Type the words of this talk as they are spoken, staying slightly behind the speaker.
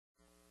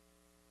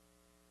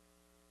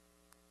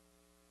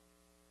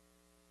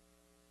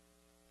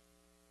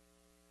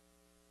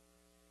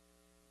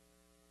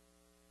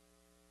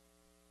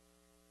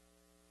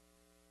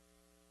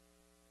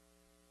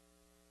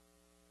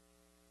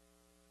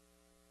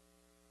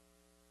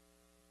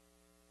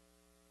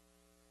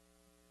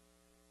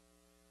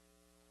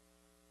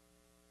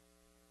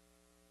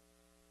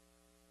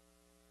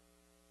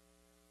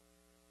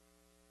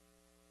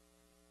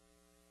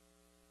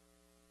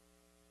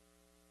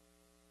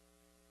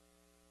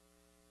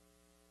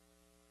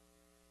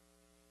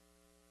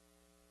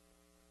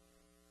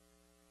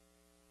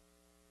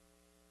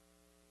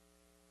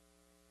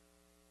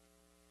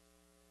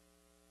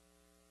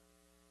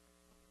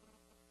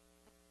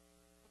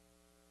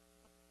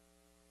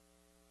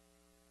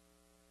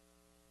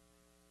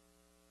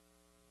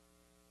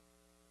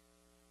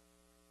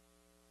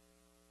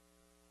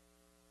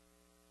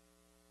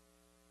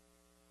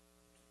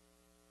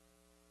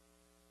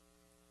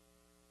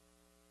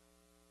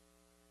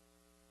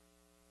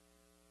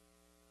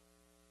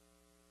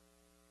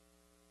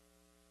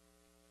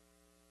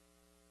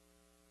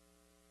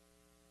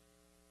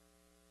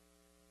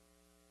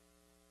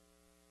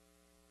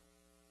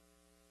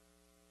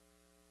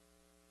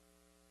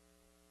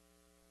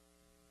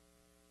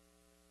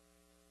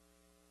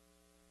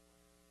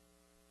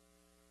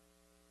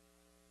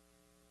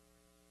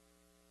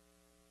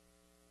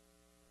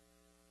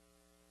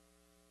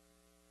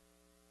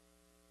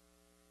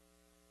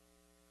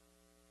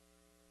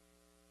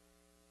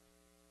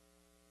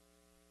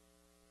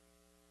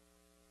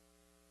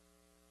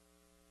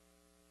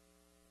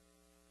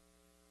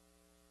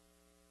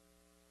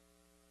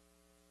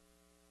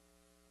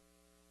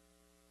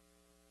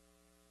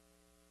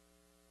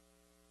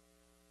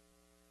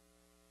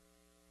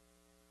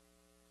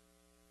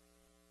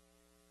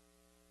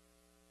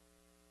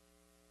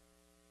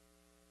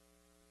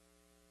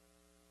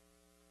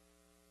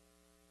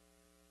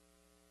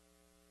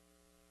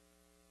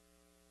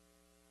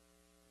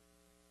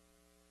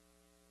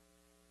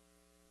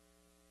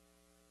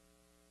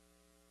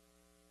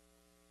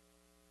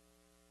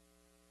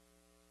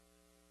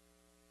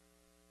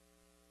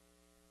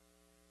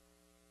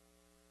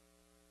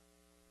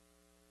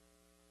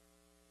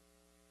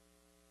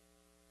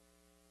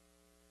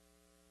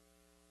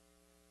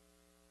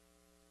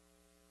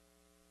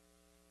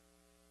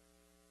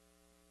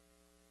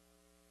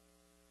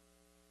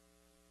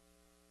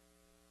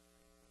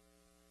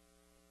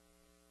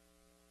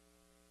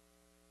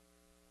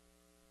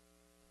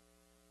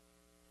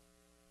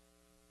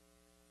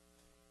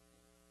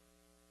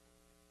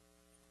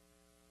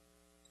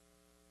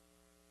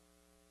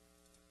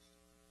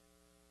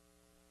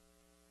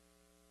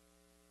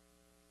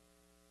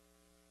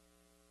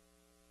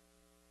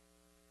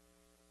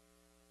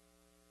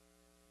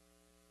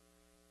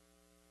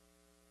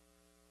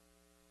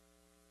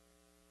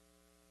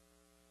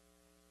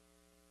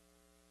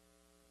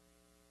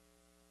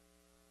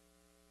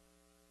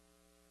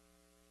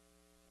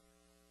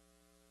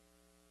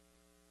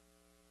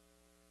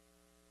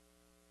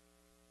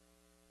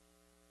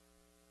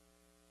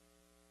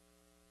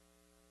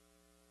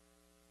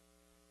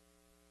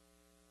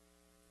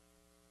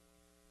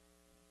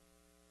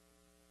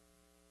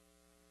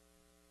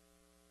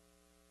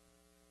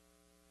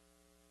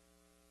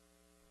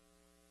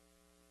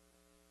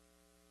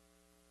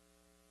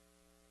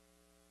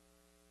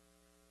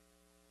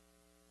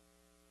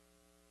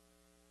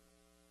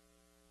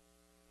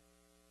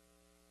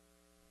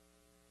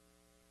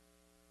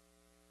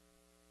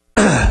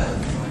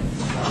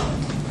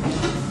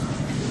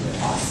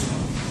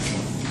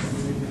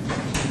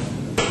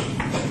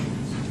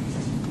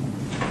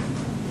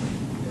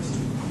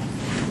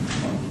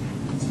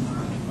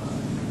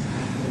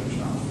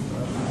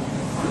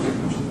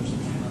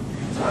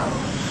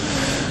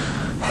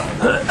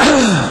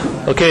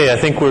Okay, I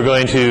think we're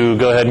going to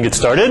go ahead and get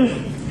started.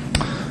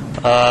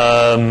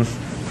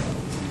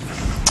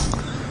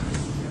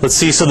 Let's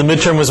see, so the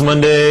midterm was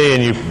Monday,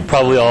 and you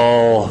probably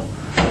all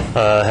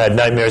had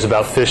nightmares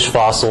about fish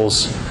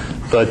fossils.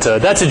 But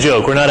that's a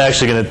joke. We're not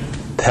actually going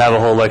to have a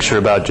whole lecture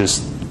about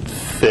just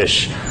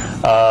fish.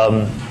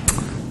 I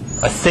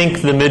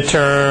think the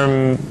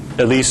midterm,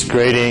 at least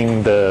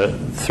grading the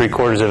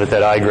 3/4 of it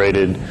that I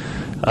graded,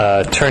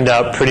 turned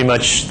out pretty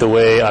much the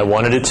way I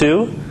wanted it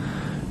to.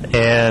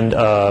 And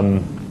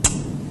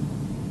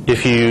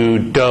if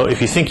you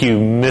think you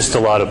missed a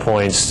lot of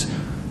points,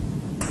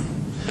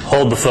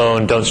 hold the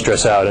phone, don't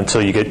stress out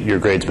until you get your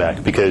grades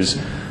back, because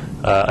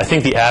I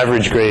think the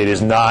average grade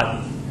is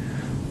not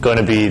going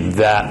to be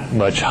that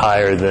much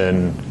higher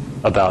than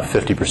about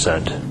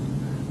 50%.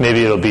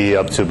 Maybe it'll be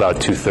up to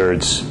about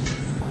 2/3.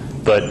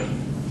 But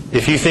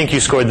if you think you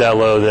scored that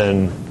low,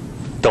 then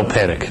don't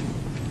panic.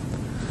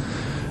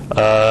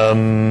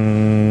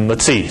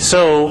 Let's see.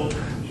 So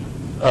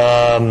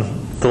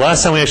the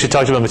last time we actually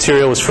talked about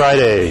material was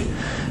Friday.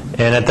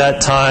 And at that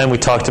time, we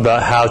talked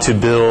about how to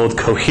build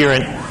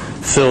coherent,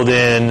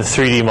 filled-in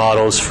 3D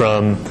models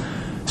from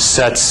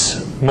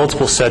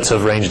multiple sets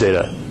of range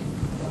data.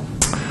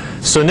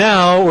 So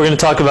now we're going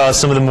to talk about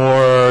some of the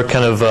more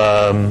kind of,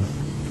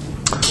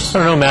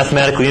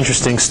 mathematically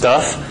interesting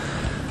stuff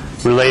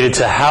related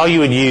to how you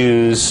would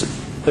use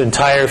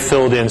entire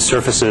filled-in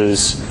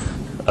surfaces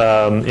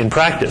in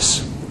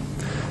practice.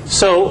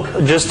 So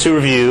just to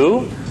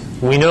review,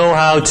 we know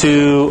how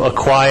to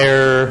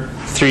acquire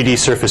 3D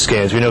surface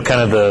scans. We know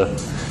kind of the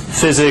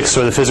physics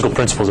or the physical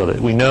principles of it.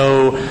 We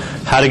know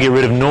how to get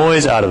rid of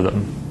noise out of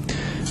them.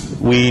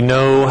 We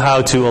know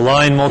how to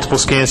align multiple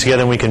scans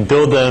together, and we can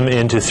build them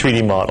into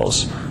 3D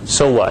models.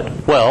 So what?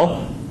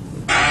 Well,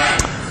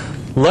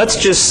 let's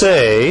just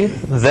say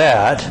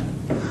that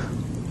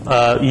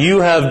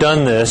you have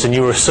done this, and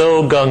you were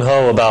so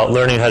gung-ho about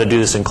learning how to do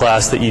this in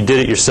class that you did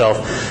it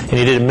yourself, and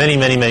you did it many,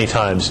 many, many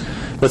times.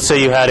 Let's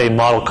say you had a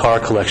model car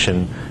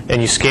collection,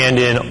 and you scanned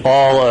in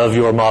all of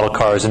your model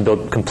cars and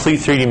built complete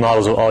 3D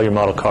models of all your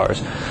model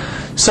cars.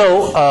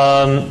 So,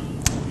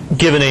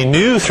 given a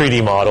new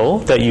 3D model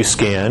that you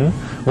scan,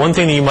 one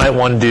thing that you might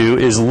want to do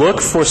is look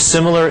for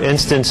similar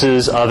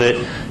instances of it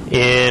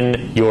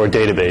in your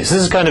database. This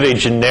is kind of a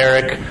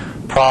generic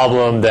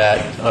problem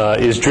that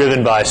is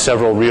driven by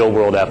several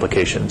real-world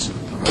applications.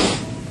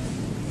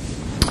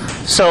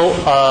 So,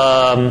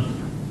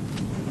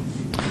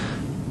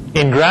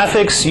 in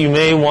graphics, you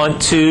may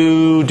want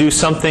to do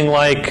something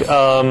like,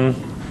 how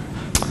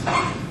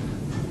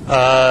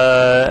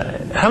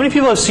many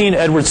people have seen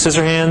Edward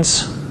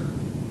Scissorhands?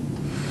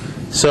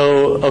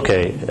 So,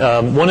 okay,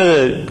 one of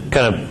the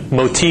kind of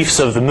motifs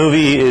of the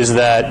movie is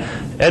that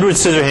Edward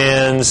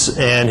Scissorhands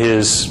and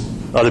his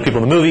other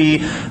people in the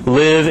movie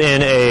live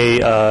in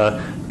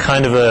a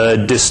kind of a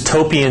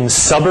dystopian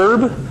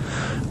suburb,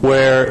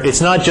 where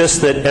it's not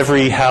just that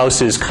every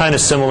house is kind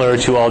of similar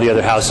to all the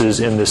other houses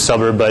in this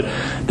suburb, but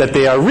that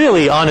they are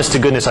really, honest to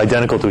goodness,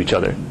 identical to each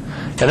other.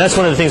 And that's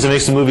one of the things that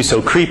makes the movie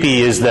so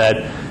creepy, is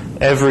that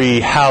every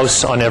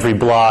house on every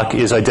block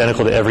is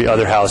identical to every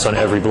other house on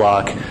every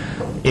block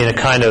in a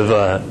kind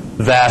of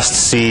vast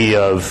sea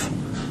of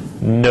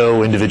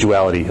no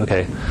individuality.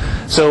 Okay,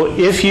 so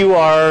if you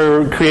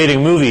are creating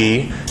a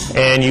movie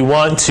and you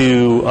want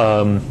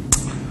to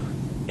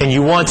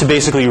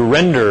basically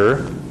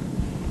render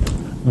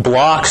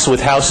blocks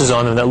with houses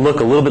on them that look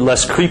a little bit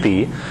less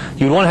creepy,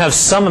 you'd want to have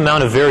some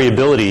amount of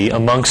variability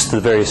amongst the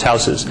various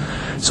houses.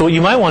 So what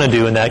you might want to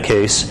do in that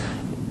case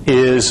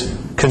is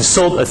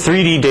consult a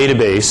 3D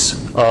database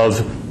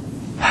of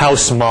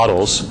house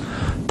models,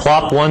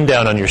 plop one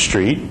down on your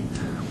street,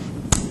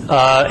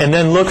 and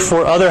then look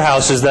for other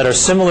houses that are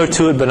similar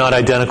to it but not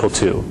identical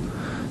to.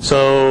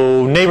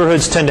 So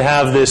neighborhoods tend to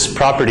have this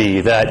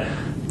property that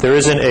there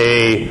isn't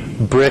a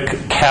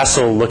brick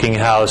castle-looking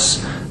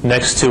house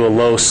next to a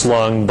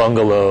low-slung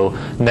bungalow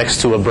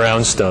next to a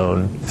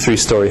brownstone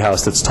 3-story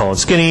house that's tall and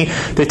skinny.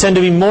 They tend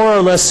to be more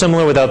or less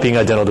similar without being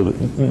identical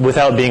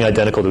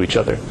to each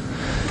other.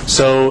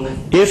 So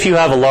if you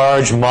have a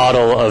large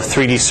model of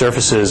 3D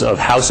surfaces of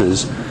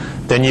houses,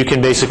 then you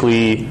can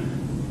basically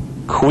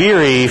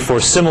query for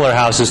similar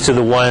houses to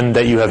the one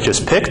that you have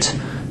just picked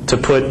to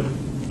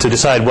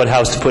decide what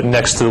house to put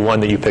next to the one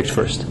that you picked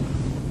first.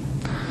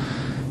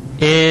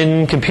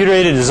 In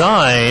computer-aided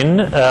design,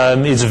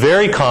 it's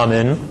very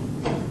common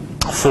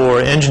for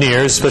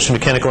engineers, especially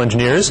mechanical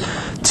engineers,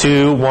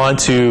 to want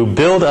to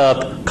build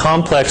up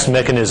complex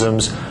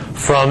mechanisms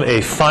from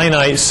a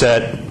finite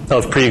set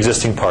of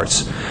pre-existing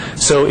parts.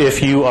 So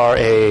if you are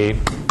an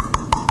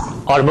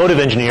automotive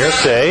engineer,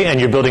 say, and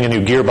you're building a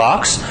new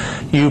gearbox,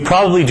 you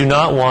probably do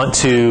not want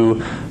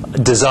to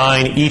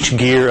design each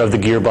gear of the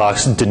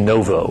gearbox de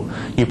novo.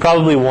 You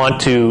probably want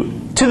to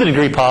the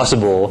degree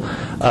possible,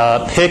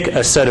 pick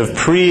a set of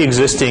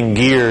pre-existing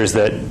gears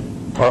that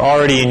are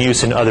already in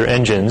use in other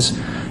engines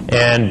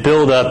and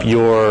build up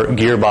your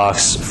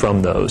gearbox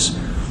from those.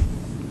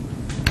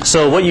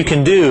 So what you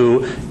can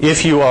do,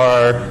 if you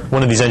are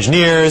one of these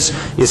engineers,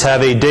 is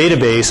have a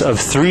database of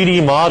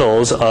 3D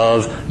models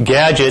of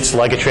gadgets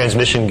like a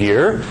transmission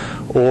gear,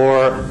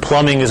 or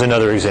plumbing is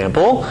another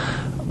example,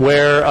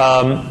 where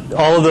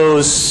all of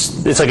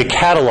those, it's like a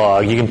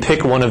catalog. You can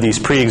pick one of these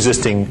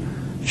pre-existing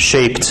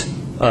shaped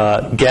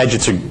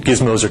gadgets or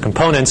gizmos or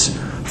components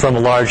from a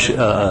large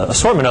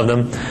assortment of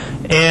them.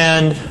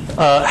 And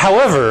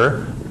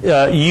however,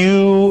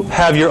 you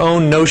have your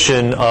own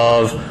notion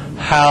of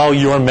how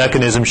your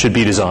mechanism should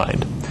be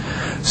designed.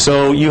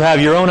 So you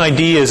have your own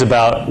ideas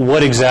about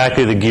what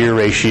exactly the gear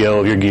ratio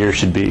of your gear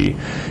should be.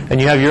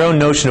 And you have your own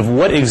notion of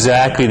what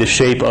exactly the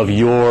shape of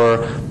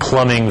your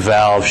plumbing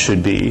valve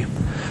should be.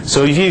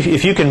 So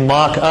if you can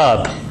mock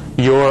up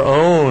your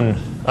own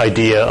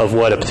idea of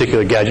what a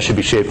particular gadget should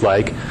be shaped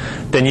like,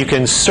 then you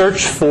can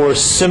search for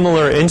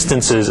similar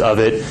instances of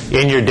it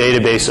in your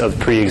database of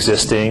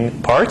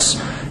pre-existing parts,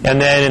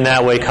 and then in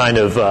that way kind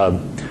of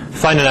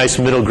find a nice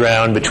middle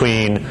ground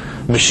between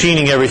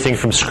machining everything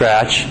from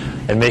scratch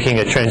and making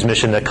a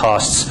transmission that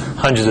costs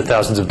hundreds of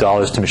thousands of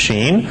dollars to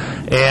machine,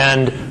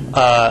 and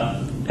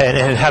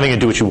having it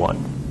do what you want.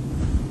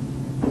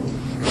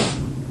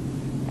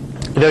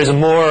 There's a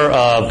more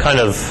kind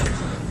of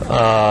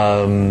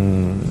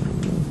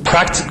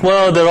practical,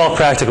 well, they're all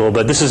practical,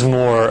 but this is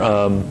more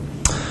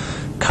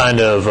kind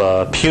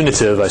of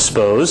punitive, I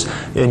suppose.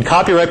 In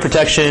copyright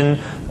protection,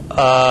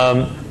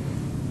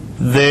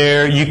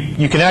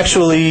 you can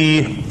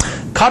actually,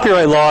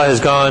 copyright law has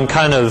gone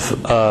kind of,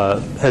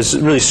 has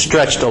really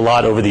stretched a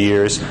lot over the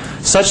years,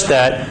 such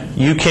that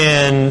you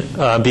can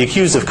be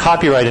accused of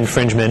copyright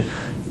infringement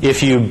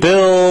if you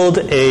build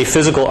a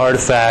physical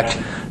artifact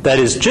that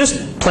is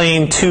just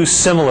plain too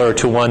similar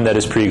to one that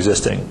is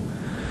pre-existing.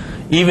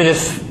 Even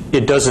if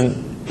it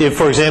doesn't, if,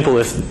 for example,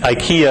 if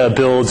IKEA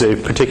builds a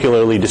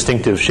particularly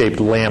distinctive shaped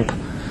lamp,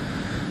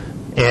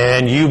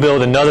 and you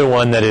build another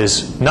one that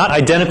is not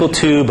identical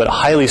to but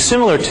highly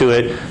similar to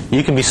it,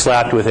 you can be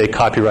slapped with a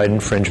copyright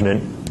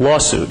infringement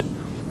lawsuit.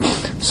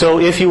 So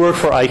if you work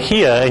for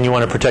IKEA and you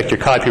want to protect your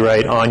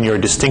copyright on your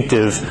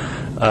distinctive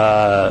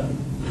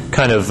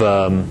kind of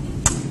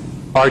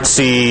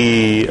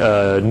artsy,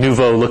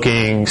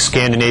 nouveau-looking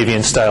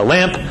Scandinavian-style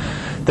lamp,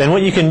 then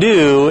what you can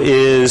do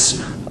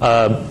is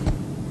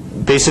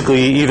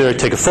basically either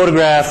take a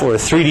photograph or a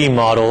 3D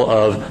model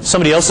of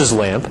somebody else's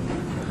lamp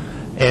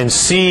and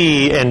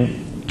see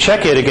and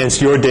check it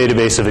against your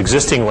database of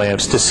existing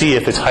lamps to see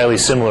if it's highly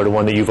similar to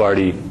one that you've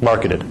already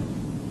marketed.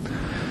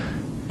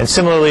 And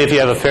similarly, if you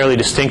have a fairly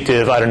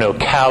distinctive, I don't know,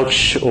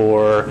 couch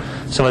or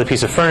some other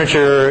piece of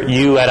furniture,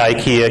 you at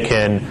IKEA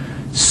can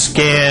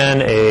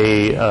scan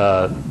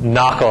a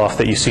knockoff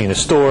that you see in a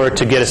store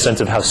to get a sense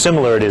of how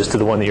similar it is to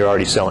the one that you're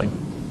already selling.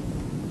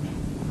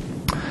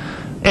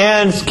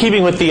 And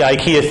keeping with the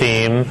IKEA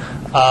theme,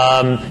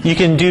 you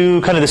can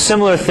do kind of the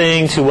similar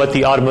thing to what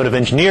the automotive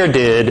engineer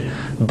did,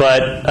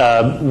 but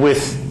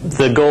with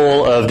the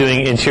goal of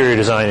doing interior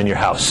design in your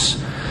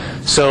house.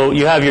 So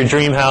you have your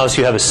dream house,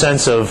 you have a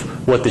sense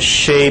of what the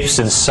shapes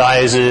and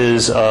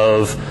sizes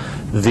of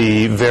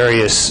the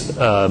various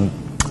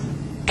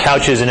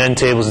couches and end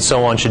tables and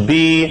so on should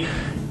be,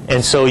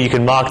 and so you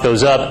can mock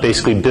those up,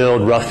 basically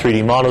build rough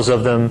 3D models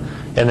of them,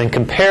 and then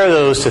compare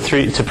those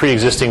to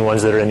pre-existing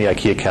ones that are in the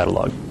IKEA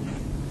catalog.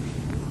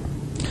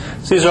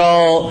 So these are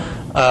all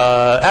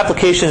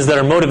applications that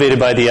are motivated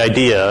by the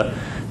idea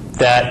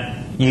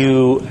that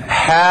you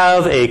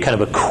have a kind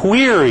of a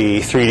query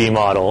 3D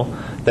model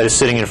that is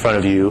sitting in front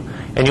of you,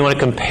 and you want to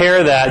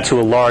compare that to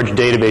a large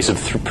database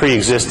of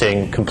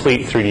pre-existing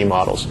complete 3D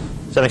models.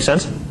 Does that make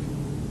sense?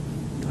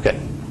 Okay.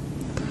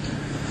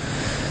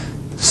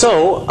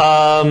 So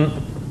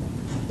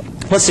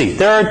let's see.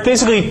 There are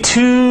basically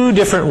two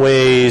different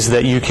ways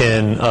that you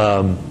can,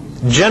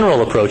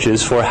 general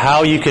approaches for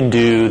how you can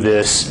do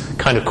this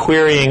kind of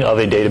querying of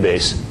a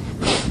database.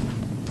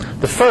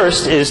 The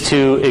first is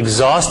to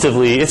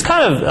exhaustively, it's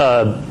kind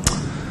of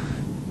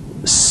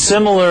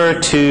similar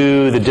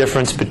to the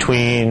difference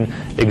between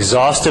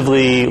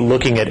exhaustively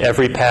looking at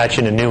every patch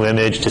in a new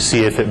image to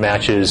see if it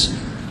matches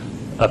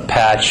a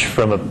patch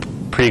from a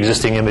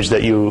pre-existing image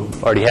that you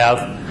already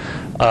have,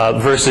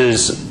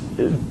 versus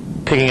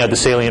picking out the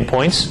salient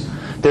points.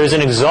 There's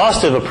an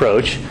exhaustive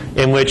approach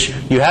in which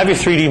you have your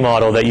 3D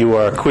model that you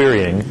are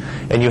querying,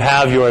 and you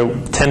have your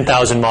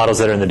 10,000 models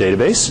that are in the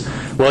database.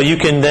 Well, you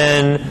can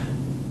then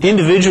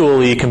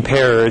individually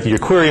compare your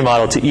query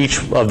model to each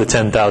of the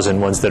 10,000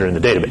 ones that are in the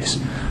database.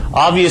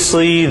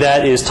 Obviously,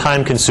 that is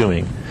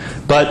time-consuming.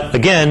 But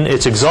again,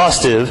 it's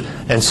exhaustive,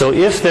 and so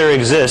if there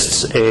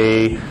exists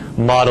a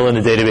model in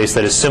the database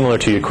that is similar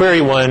to your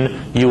query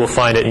one, you will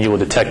find it and you will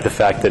detect the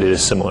fact that it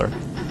is similar.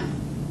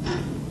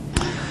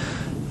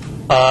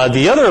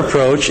 The other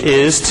approach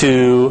is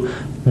to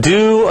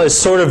do a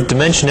sort of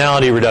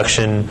dimensionality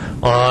reduction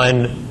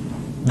on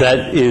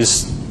that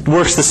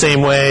works the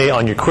same way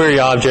on your query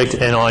object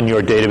and on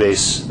your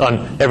database,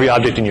 on every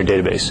object in your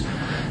database.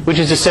 Which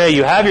is to say,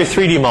 you have your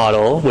 3D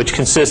model, which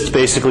consists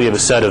basically of a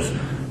set of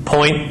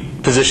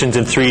point positions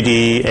in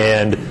 3D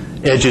and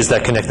edges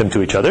that connect them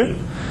to each other.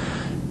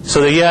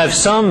 So that you have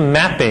some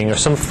mapping or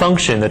some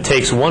function that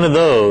takes one of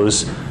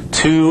those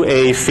to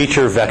a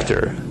feature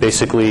vector,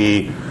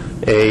 basically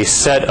a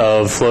set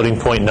of floating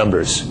point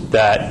numbers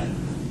that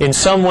in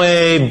some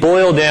way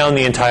boil down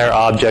the entire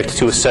object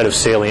to a set of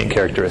salient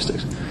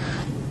characteristics.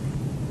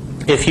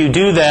 If you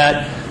do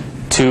that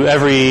to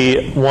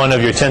every one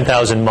of your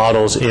 10,000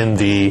 models in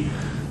the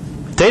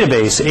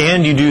database,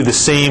 and you do the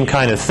same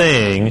kind of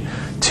thing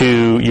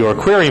to your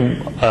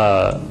query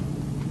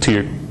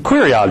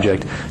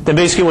object, then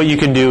basically what you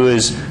can do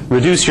is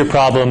reduce your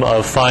problem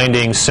of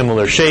finding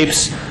similar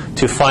shapes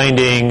to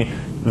finding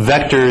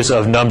vectors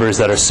of numbers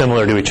that are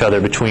similar to each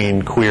other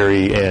between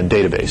query and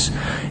database.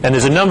 And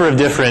there's a number of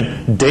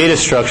different data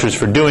structures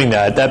for doing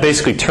that. That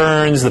basically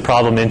turns the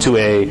problem into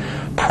a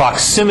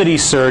proximity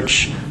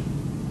search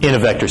in a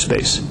vector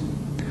space.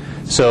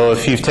 So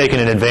if you've taken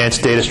an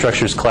advanced data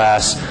structures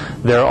class,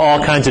 there are all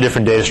kinds of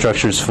different data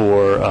structures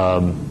for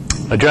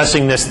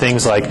addressing this.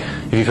 Things like,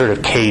 if you've heard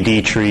of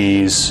KD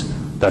trees,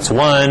 that's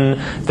one.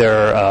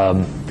 There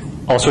are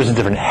all sorts of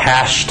different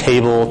hash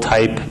table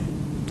type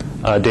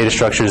data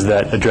structures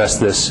that address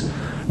this,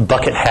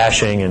 bucket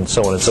hashing, and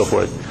so on and so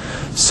forth.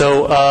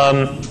 So,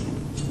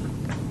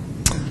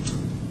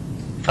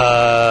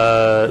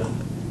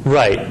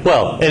 right.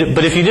 Well,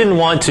 but if you didn't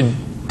want to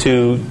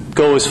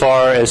go as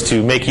far as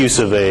to make use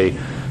of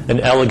an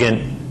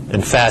elegant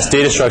and fast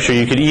data structure,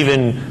 you could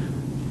even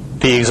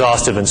be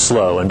exhaustive and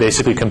slow and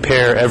basically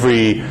compare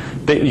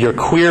your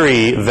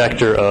query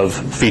vector of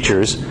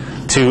features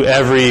to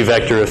every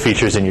vector of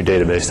features in your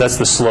database. That's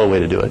the slow way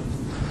to do it.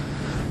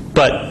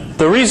 But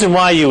the reason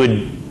why you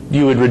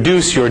would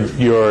reduce your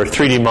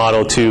 3D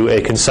model to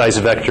a concise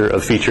vector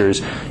of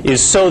features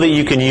is so that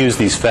you can use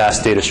these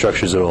fast data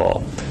structures at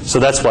all. So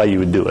that's why you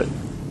would do it,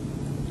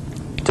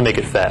 to make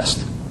it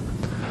fast.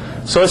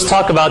 So let's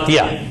talk about,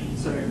 yeah.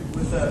 Sorry,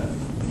 with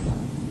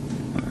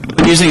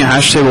using a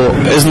hash table,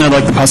 isn't there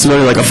like the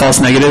possibility like a false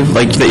negative,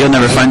 like that you'll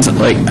never find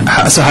something, like,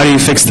 so how do you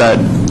fix that?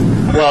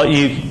 Well,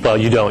 you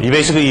don't.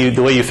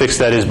 The way you fix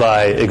that is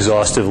by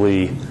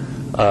exhaustively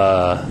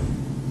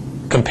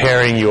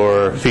comparing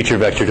your feature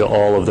vector to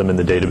all of them in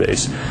the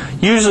database.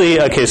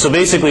 Usually, okay, so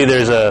basically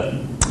there's the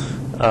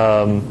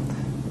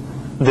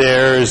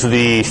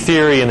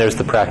theory and there's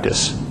the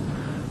practice.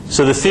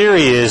 So the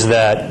theory is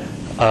that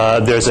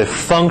there's a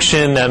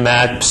function that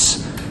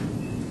maps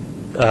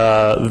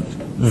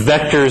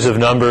vectors of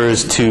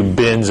numbers to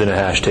bins in a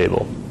hash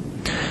table.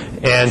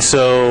 And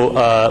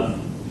so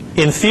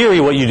in theory,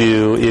 what you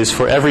do is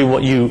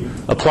you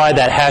apply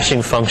that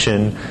hashing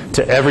function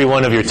to every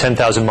one of your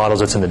 10,000 models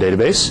that's in the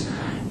database,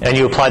 and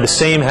you apply the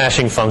same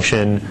hashing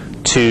function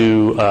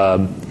to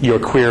your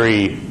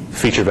query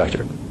feature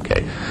vector.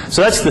 Okay,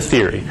 so that's the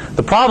theory.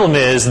 The problem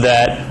is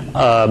that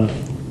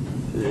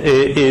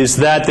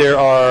there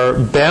are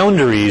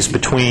boundaries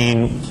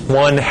between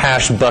one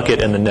hash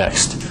bucket and the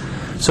next.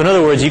 So in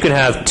other words, you can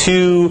have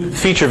two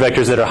feature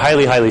vectors that are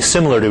highly, highly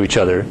similar to each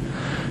other,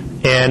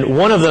 and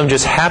one of them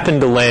just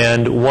happened to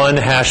land one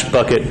hash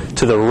bucket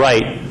to the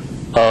right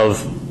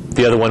of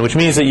the other one, which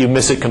means that you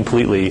miss it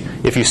completely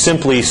if you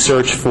simply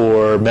search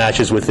for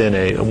matches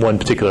within one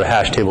particular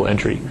hash table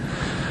entry.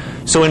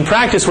 So in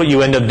practice, what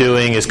you end up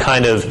doing is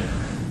kind of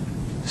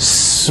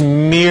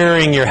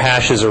smearing your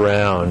hashes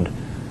around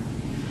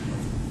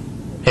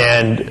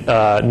and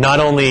not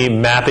only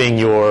mapping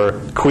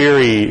your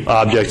query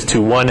object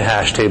to one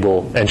hash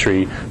table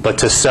entry, but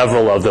to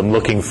several of them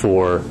looking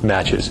for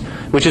matches,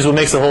 which is what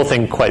makes the whole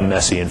thing quite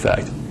messy, in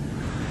fact.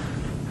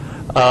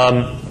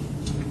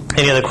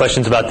 Any other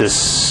questions about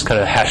this kind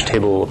of hash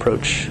table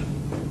approach?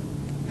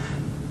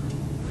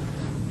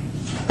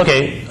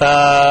 Okay,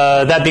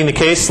 that being the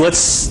case,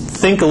 let's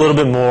think a little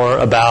bit more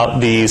about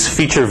these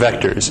feature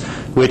vectors,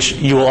 which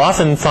you will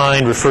often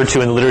find referred to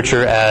in the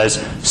literature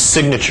as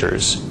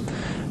signatures.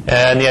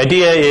 And the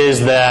idea is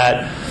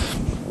that,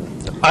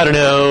 I don't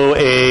know,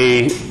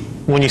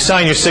 when you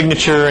sign your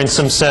signature, in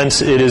some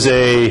sense, it is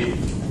a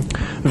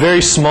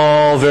very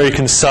small, very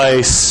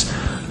concise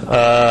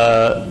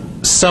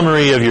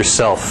summary of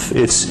yourself.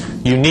 It's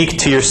unique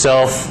to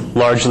yourself,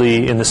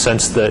 largely in the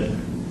sense that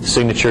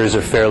signatures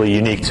are fairly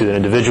unique to an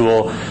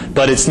individual,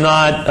 but it's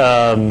not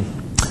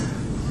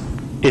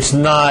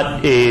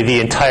the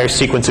entire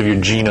sequence of your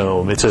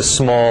genome. It's a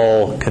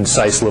small,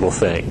 concise little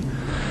thing.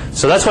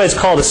 So that's why it's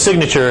called a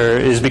signature,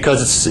 is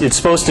because it's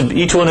supposed to,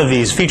 each one of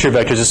these feature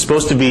vectors is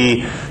supposed to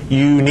be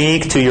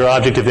unique to your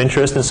object of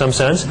interest in some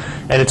sense,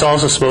 and it's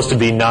also supposed to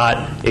be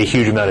not a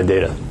huge amount of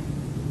data.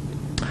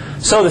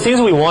 So the things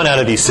that we want out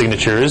of these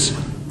signatures,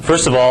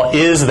 first of all,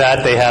 is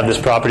that they have this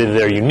property that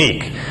they're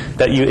unique.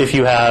 That if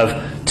you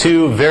have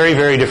two very,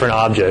 very different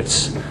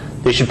objects,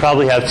 they should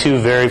probably have two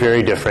very,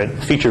 very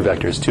different feature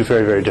vectors, two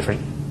very, very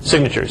different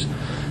signatures.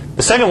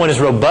 The second one is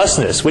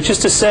robustness, which is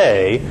to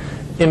say,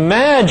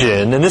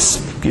 imagine, and this,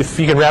 if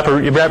you can wrap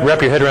your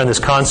head around this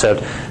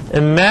concept,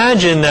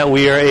 imagine that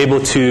we are able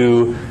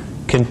to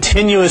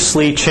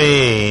continuously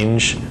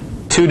change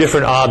two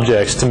different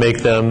objects to make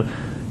them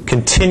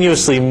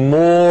continuously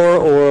more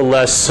or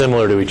less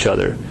similar to each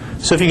other.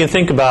 So if you can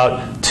think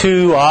about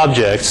two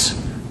objects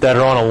that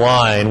are on a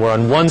line, where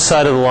on one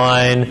side of the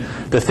line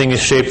the thing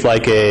is shaped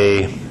like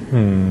a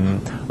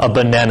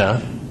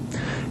banana,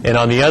 and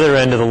on the other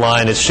end of the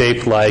line it's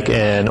shaped like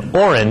an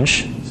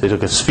orange, so they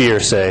took a sphere,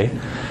 say,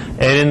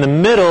 and in the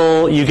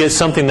middle you get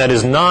something that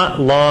is not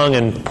long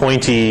and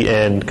pointy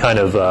and kind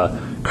of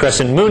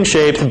crescent moon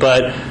shaped,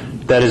 but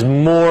that is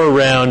more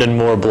round and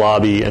more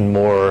blobby and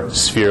more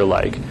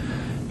sphere-like.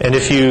 And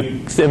if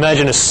you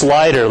imagine a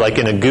slider like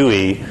in a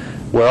GUI,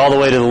 where all the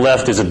way to the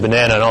left is a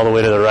banana and all the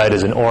way to the right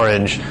is an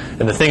orange,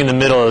 and the thing in the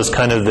middle is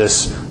kind of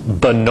this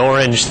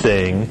banorange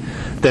thing,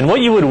 then what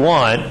you would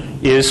want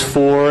is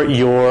for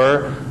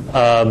your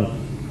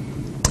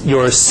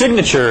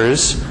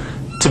signatures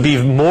to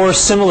be more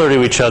similar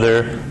to each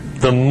other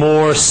the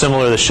more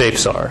similar the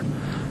shapes are.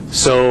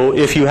 So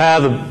if you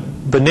have a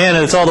banana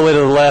that's all the way to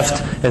the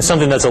left and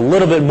something that's a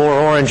little bit more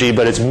orangey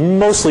but it's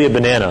mostly a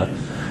banana,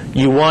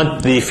 you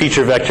want the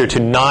feature vector to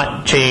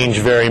not change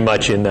very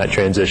much in that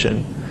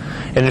transition.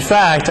 And in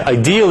fact,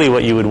 ideally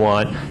what you would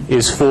want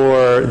is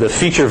for the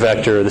feature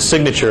vector, the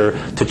signature,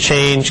 to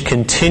change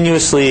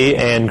continuously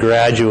and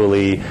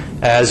gradually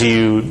as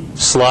you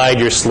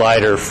slide your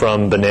slider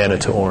from banana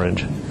to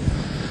orange.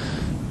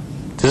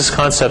 Does this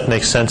concept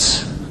make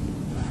sense?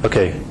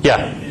 Okay,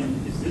 yeah?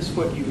 And is this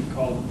what you would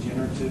call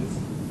generative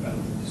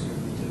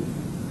descriptive?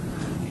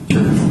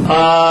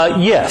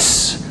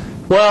 Yes.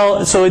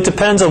 Well, so it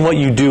depends on what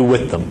you do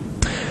with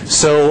them.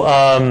 So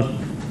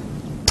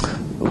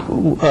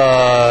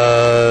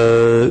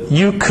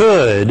you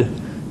could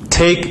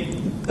take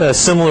a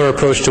similar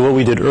approach to what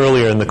we did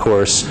earlier in the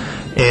course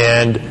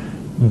and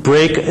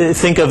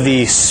think of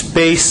the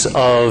space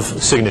of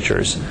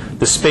signatures,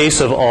 the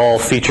space of all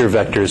feature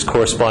vectors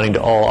corresponding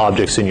to all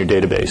objects in your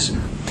database,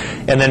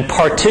 and then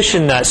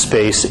partition that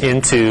space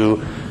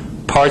into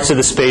parts of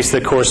the space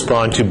that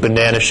correspond to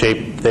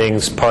banana-shaped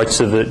things, parts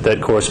of it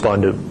that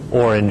correspond to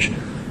orange,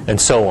 and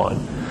so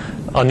on.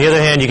 On the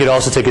other hand, you could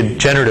also take a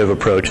generative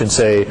approach and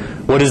say,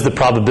 what is the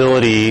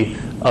probability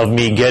of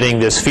me getting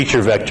this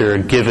feature vector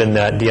given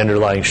that the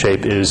underlying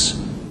shape is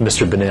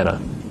Mr. Banana?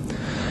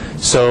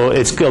 So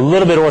it's a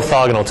little bit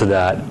orthogonal to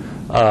that.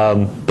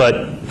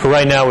 But for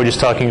right now, we're just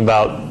talking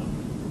about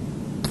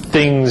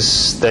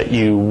things that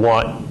you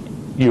want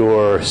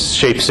your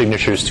shape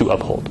signatures to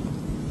uphold.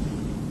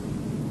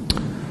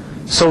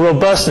 So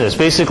robustness,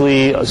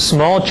 basically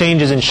small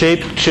changes in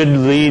shape should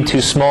lead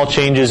to small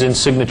changes in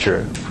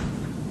signature.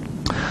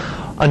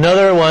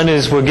 Another one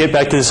is we'll get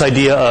back to this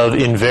idea of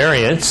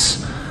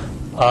invariance.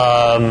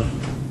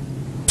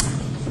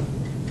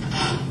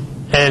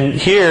 And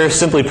here,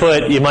 simply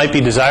put, it might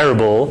be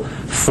desirable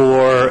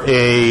for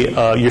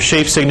your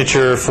shape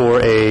signature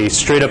for a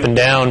straight up and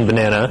down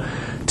banana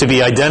to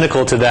be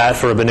identical to that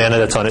for a banana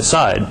that's on its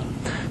side.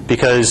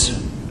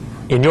 Because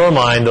in your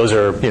mind, those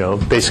are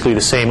basically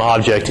the same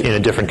object in a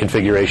different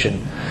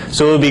configuration.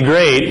 So it would be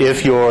great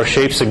if your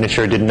shape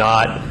signature did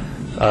not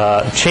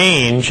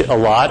change a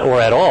lot or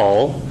at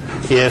all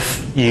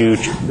if you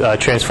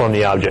transform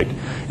the object.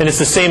 And it's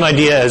the same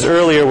idea as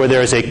earlier, where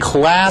there is a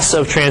class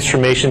of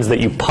transformations that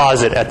you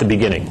posit at the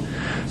beginning.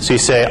 So you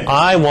say,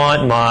 I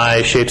want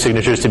my shape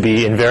signatures to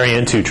be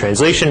invariant to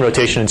translation,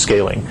 rotation, and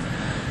scaling.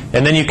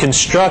 And then you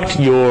construct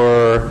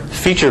your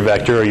feature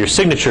vector or your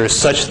signature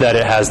such that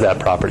it has that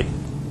property.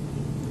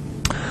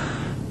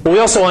 But we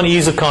also want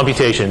ease of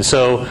computation.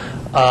 So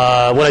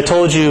what I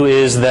told you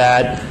is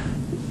that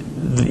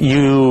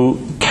you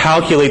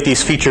calculate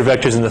these feature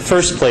vectors in the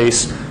first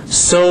place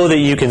so that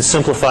you can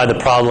simplify the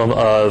problem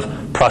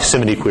of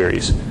proximity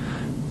queries.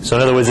 So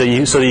in other words,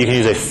 so that you can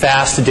use a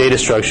fast data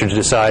structure to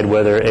decide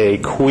whether a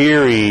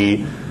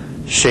query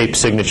shape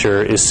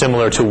signature is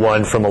similar to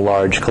one from a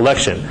large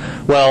collection.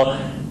 Well,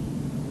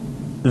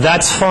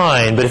 that's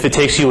fine, but if it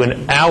takes you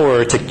an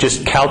hour to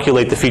just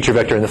calculate the feature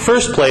vector in the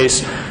first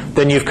place,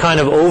 then you've kind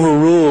of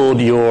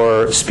overruled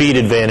your speed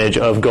advantage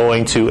of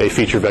going to a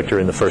feature vector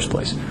in the first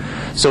place.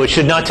 So it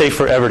should not take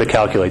forever to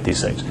calculate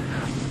these things.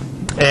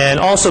 And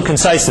also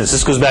conciseness.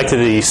 This goes back to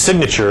the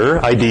signature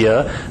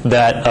idea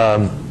that,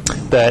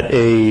 that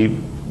a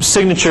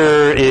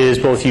signature is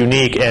both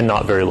unique and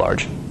not very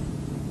large.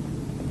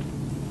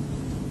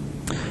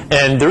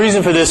 And the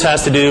reason for this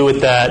has to do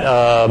with that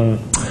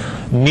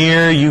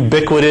near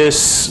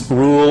ubiquitous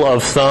rule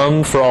of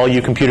thumb for all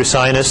you computer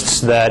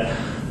scientists, that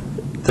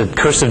the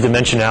curse of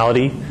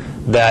dimensionality,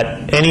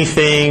 that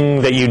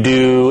anything that you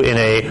do in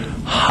a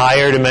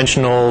higher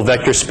dimensional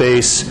vector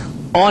space,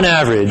 on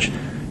average,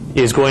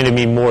 is going to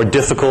be more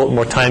difficult,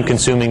 more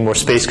time-consuming, more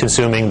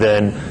space-consuming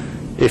than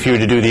if you were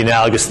to do the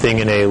analogous thing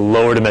in a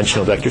lower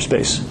dimensional vector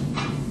space.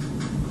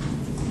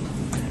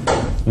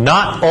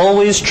 Not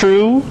always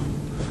true,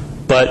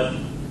 but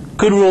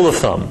good rule of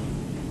thumb.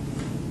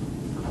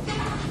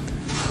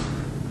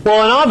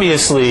 Well, and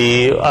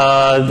obviously,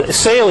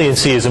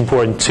 saliency is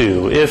important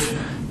too.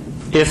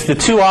 If the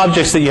two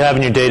objects that you have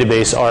in your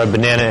database are a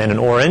banana and an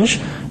orange,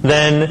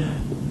 then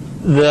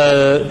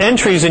the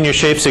entries in your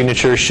shape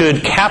signature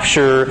should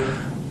capture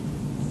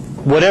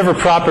whatever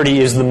property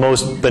is the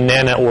most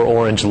banana or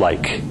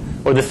orange-like,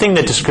 or the thing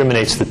that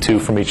discriminates the two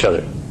from each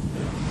other.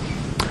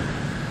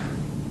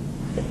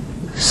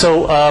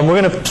 So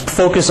we're going to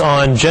focus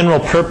on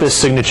general purpose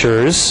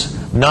signatures,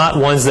 not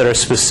ones that are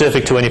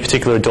specific to any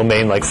particular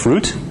domain like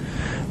fruit.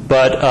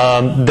 But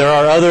there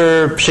are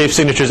other shape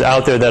signatures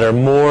out there that are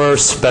more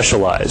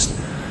specialized.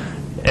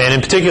 And in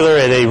particular,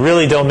 they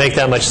really don't make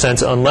that much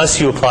sense unless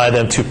you apply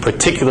them to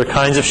particular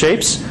kinds of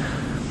shapes.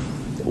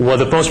 Well,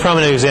 the most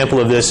prominent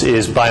example of this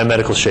is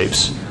biomedical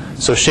shapes.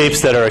 So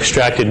shapes that are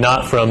extracted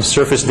not from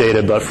surface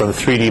data, but from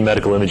 3D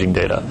medical imaging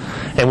data.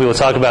 And we will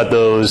talk about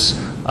those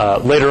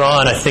later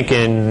on, I think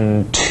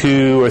in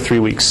 2 or 3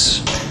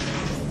 weeks.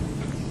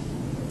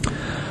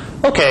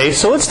 Okay,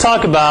 so let's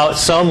talk about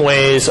some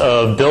ways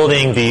of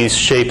building these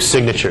shape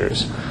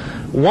signatures.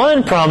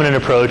 One prominent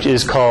approach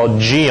is called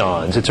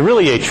geons. It's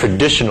really a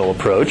traditional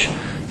approach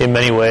in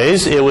many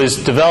ways. It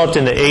was developed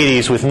in the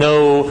 80s with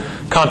no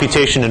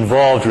computation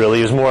involved, really.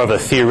 It was more of a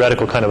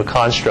theoretical kind of a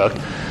construct.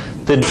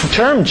 The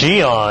term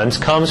geons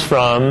comes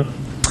from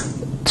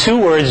 2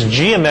 words,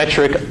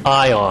 geometric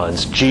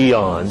ions,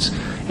 geons.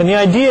 And the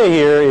idea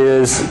here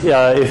is,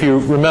 if you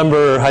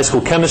remember high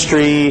school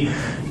chemistry,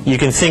 you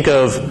can think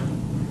of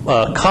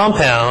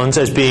compounds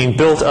as being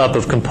built up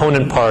of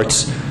component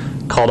parts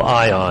called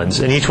ions.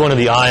 And each one of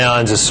the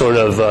ions is sort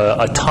of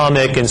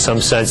atomic in some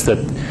sense that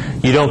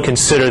you don't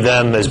consider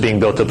them as being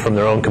built up from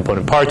their own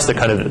component parts. They're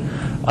kind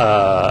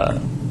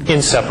of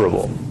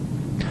inseparable.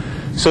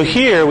 So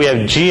here we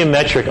have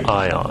geometric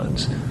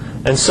ions.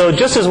 And so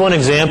just as one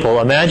example,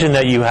 imagine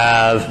that you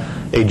have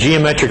a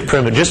geometric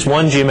primitive, just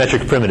one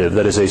geometric primitive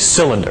that is a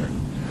cylinder.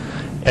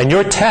 And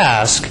your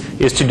task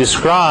is to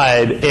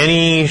describe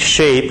any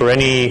shape or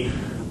any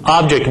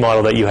object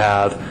model that you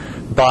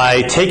have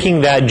by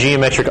taking that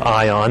geometric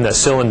ion, that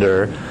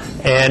cylinder,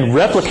 and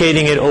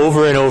replicating it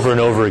over and over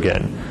and over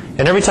again.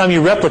 And every time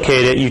you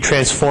replicate it, you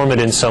transform it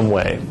in some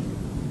way.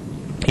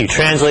 You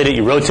translate it,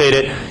 you rotate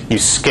it, you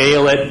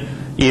scale it,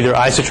 either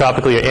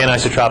isotropically or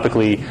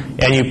anisotropically,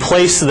 and you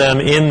place them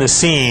in the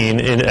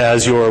scene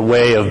as your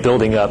way of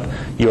building up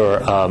your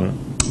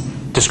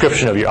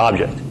description of your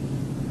object.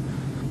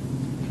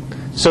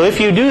 So if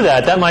you do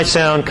that, that might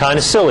sound kind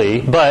of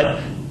silly,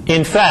 but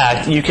in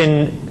fact, you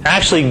can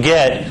actually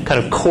get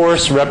kind of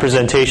coarse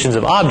representations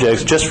of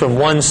objects just from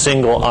one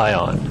single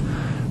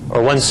ion,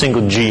 or one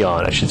single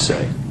geon, I should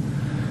say.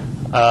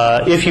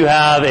 If you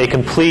have a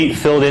complete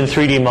filled-in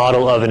 3D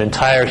model of an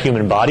entire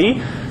human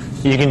body,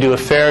 you can do a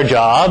fair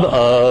job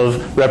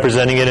of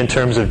representing it in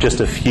terms of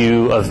just a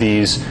few of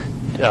these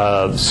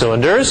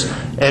cylinders.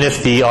 And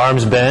if the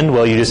arms bend,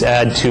 well, you just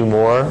add 2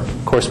 more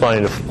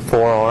corresponding to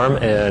forearm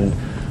and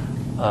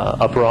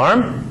upper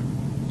arm.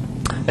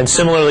 And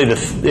similarly,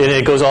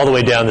 it goes all the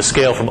way down the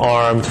scale from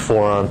arm to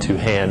forearm to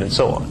hand and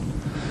so on.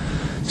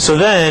 So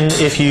then,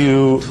 if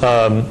you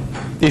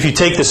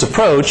take this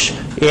approach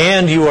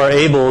and you are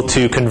able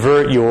to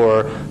convert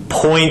your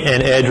point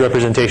and edge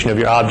representation of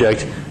your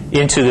object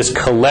into this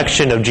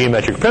collection of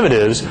geometric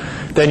primitives,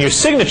 then your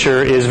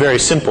signature is very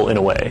simple in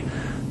a way.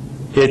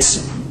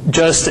 It's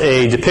just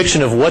a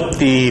depiction of what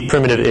the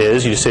primitive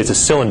is. You just say it's a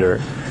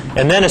cylinder.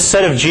 And then a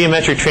set of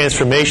geometric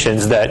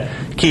transformations that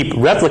keep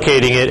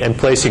replicating it and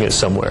placing it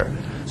somewhere.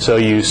 So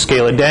you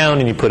scale it down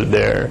and you put it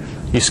there.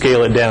 You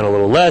scale it down a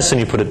little less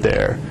and you put it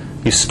there.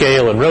 You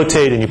scale and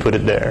rotate and you put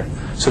it there.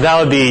 So that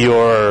would be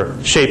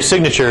your shape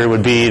signature,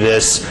 would be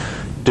this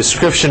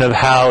description of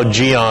how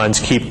geons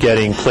keep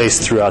getting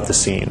placed throughout the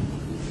scene.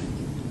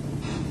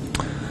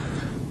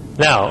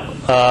 Now,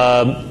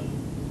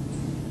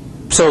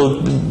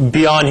 so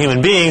beyond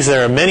human beings,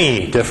 there are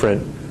many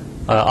different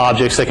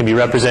objects that can be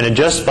represented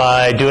just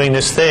by doing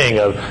this thing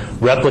of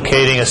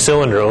replicating a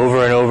cylinder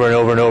over and over and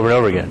over and over and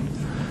over again.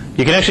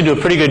 You can actually do a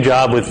pretty good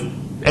job with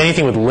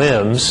anything with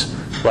limbs,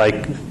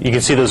 like you can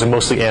see those are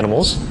mostly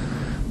animals.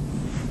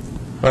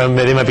 Or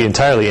they might be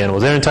entirely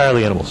animals. They're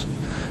entirely animals.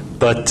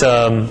 But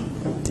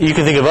you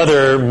can think of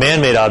other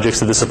man-made objects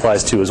that this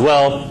applies to as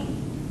well.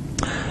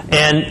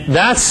 And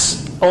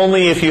that's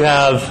only if you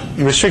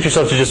restrict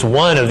yourself to just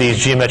one of these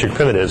geometric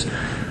primitives.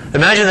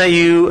 Imagine that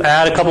you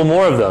add a couple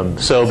more of them.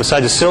 So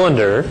besides a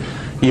cylinder,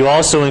 you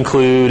also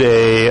include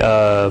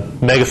a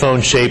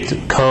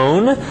megaphone-shaped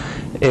cone,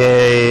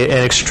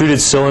 an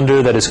extruded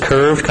cylinder that is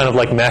curved, kind of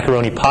like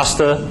macaroni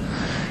pasta,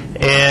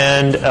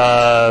 and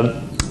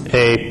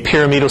a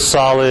pyramidal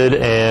solid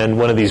and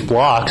one of these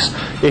blocks.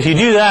 If you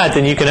do that,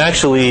 then you can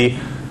actually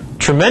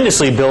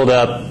tremendously build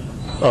up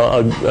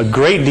a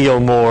great deal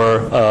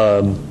more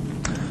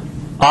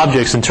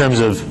objects in terms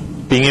of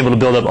being able to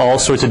build up all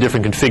sorts of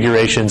different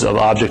configurations of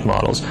object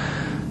models.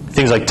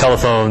 Things like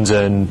telephones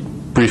and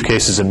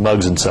briefcases and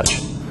mugs and such.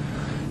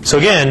 So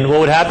again, what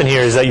would happen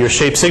here is that your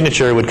shape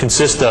signature would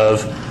consist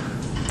of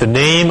the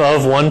name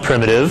of one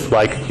primitive,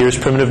 like here's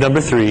primitive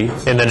number 3,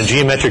 and then a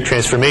geometric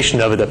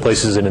transformation of it that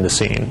places it in the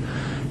scene.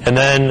 And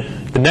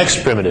then the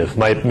next primitive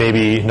might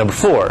maybe number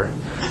 4,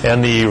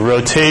 and the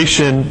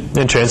rotation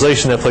and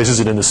translation that places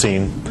it in the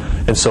scene,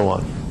 and so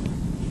on.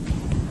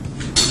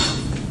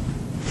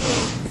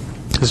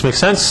 Does this make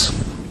sense?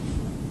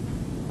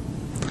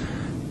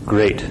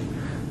 Great.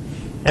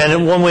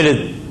 And one way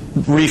to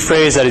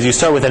rephrase that is you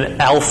start with an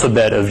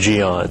alphabet of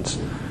geons.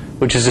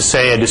 which is to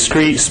say a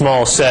discrete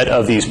small set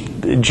of these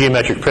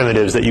geometric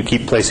primitives that you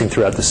keep placing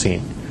throughout the scene.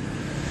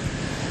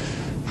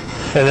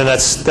 And then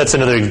that's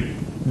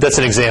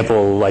an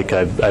example like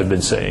I've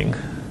been saying.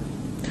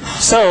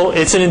 So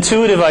it's an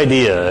intuitive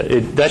idea.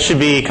 That should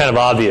be kind of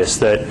obvious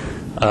that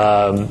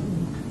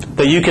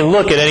that you can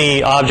look at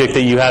any object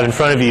that you have in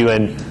front of you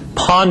and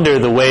ponder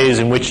the ways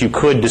in which you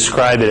could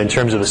describe it in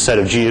terms of a set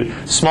of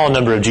small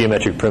number of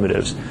geometric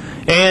primitives.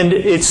 And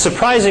it's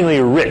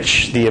surprisingly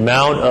rich, the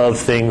amount of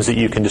things that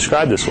you can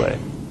describe this way.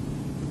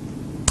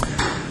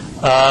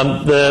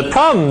 The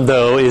problem,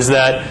 though, is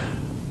that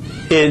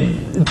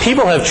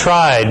people have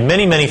tried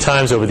many, many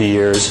times over the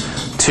years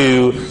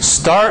to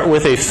start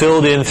with a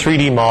filled-in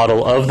 3D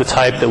model of the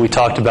type that we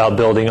talked about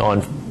building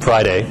on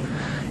Friday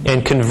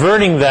and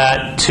converting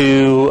that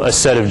to a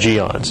set of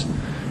geons.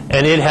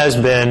 And it has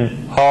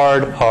been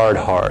hard, hard,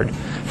 hard.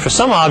 For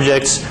some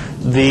objects,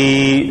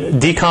 the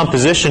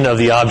decomposition of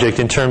the object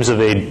in terms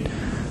of a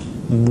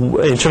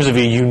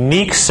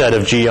unique set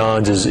of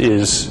geons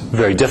is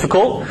very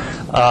difficult.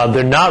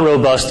 They're not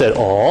robust at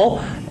all,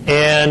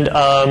 and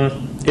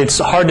it's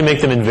hard to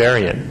make them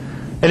invariant.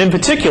 And in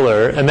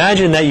particular,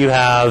 imagine that you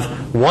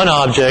have one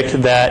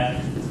object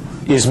that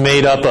is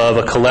made up of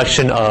a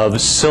collection of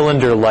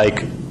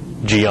cylinder-like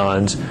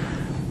geons,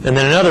 and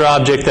then another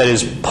object that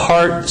is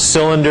part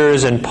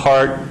cylinders and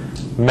part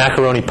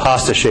macaroni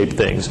pasta-shaped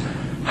things.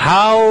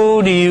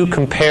 How do you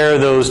compare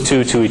those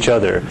two to each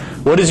other?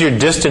 What is your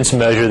distance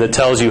measure that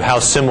tells you how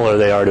similar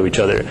they are to each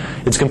other?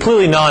 It's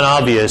completely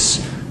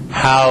non-obvious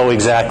how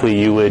exactly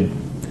you would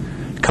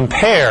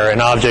compare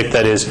an object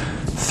that is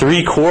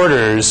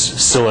 3/4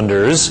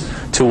 cylinders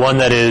to one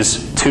that is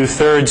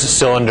 2/3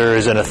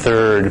 cylinders and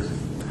 1/3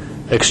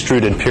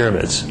 extruded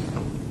pyramids.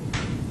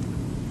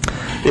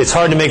 It's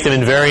hard to make them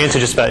invariant to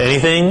just about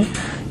anything.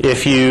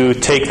 If you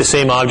take the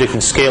same object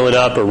and scale it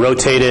up or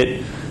rotate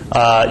it,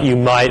 you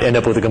might end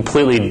up with a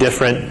completely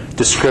different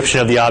description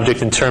of the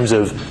object in terms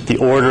of the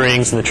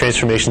orderings and the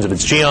transformations of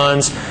its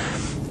geons.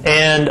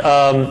 And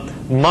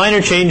minor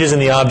changes in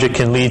the object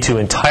can lead to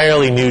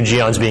entirely new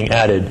geons being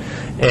added.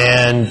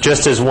 And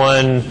just as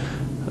one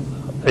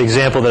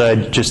example that I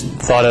just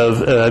thought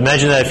of,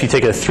 imagine that if you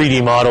take a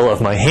 3D model of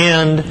my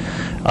hand,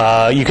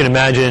 you can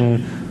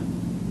imagine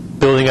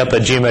building up a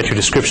geometric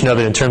description of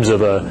it in terms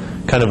of a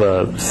kind of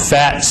a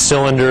fat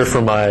cylinder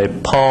for my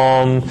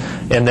palm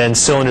and then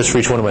cylinders for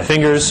each one of my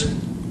fingers.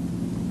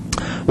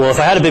 Well, if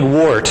I had a big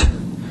wart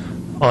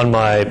on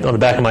the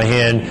back of my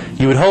hand,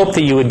 you would hope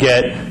that you would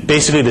get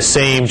basically the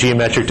same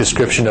geometric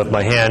description of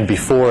my hand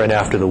before and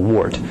after the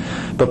wart.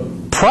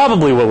 But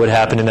probably what would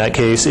happen in that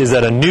case is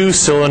that a new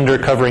cylinder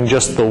covering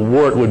just the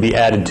wart would be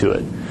added to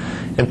it.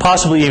 And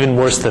possibly even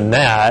worse than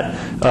that,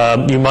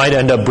 you might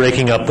end up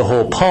breaking up the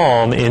whole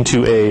palm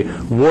into a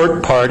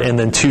wart part and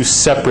then two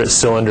separate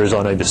cylinders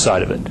on either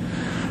side of it.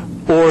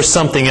 Or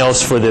something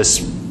else for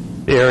this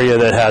area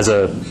that has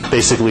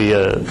basically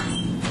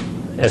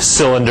a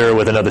cylinder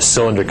with another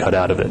cylinder cut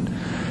out of it.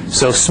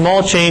 So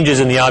small changes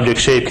in the object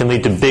shape can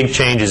lead to big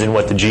changes in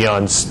what the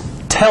geons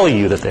tell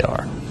you that they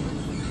are.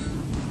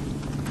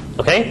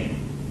 Okay?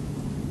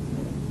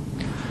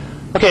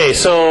 Okay,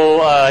 so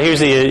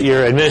here's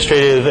your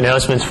administrative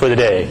announcements for the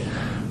day.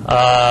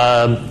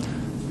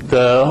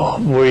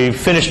 We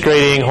finished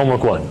grading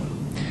homework 1,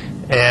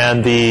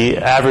 and the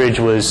average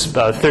was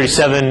about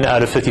 37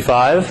 out of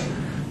 55,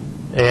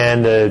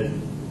 and the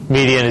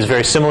median is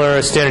very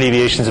similar. Standard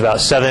deviation is about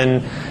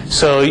 7.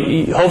 So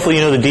hopefully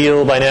you know the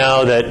deal by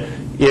now that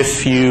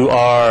if you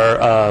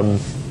are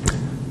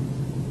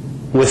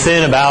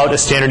within about a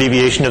standard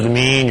deviation of the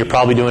mean, you're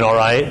probably doing all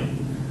right.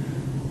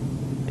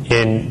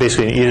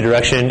 Basically in either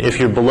direction. If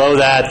you're below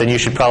that, then you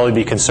should probably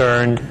be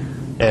concerned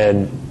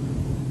and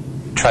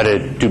try to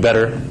do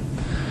better.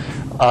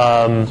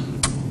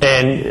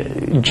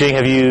 And Jing,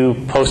 have you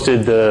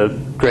posted the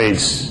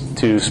grades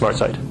to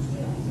SmartSite?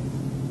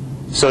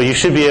 So you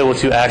should be able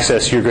to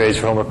access your grades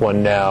for homework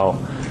 1 now.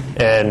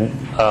 And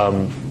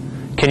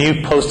can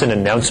you post an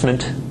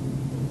announcement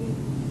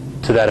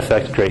to that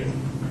effect? Great.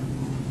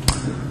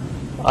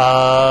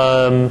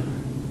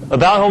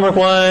 About homework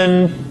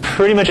 1,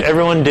 pretty much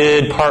everyone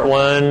did part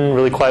 1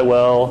 really quite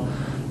well.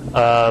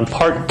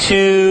 Part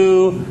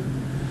 2,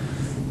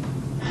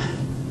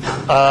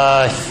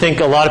 I think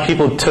a lot of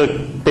people took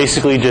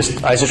basically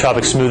just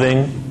isotropic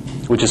smoothing,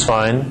 which is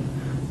fine.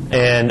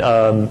 And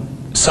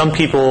some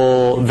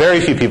people,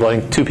 very few people, I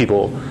think 2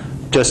 people,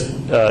 just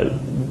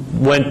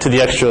went to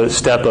the extra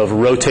step of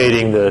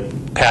rotating the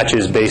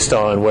patches based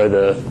on where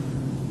the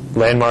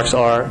landmarks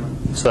are.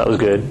 So that was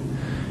good.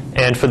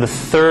 And for the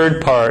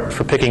third part,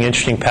 for picking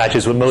interesting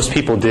patches, what most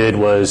people did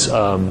was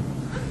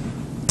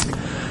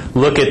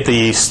look at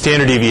the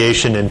standard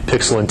deviation and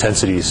pixel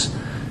intensities.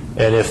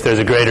 And if there's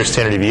a greater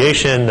standard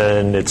deviation,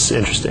 then it's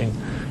interesting.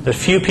 A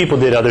few people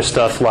did other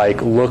stuff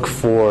like look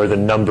for the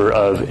number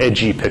of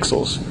edgy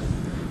pixels.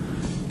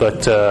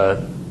 But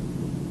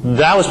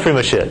that was pretty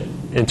much it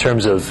in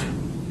terms of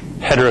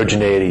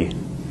heterogeneity.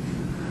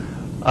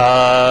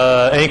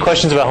 Any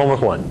questions about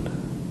homework 1?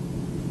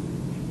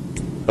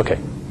 Okay.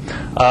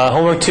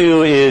 Homework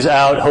 2 is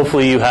out.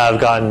 Hopefully you have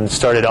gotten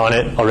started on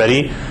it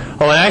already.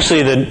 Oh, and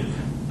actually,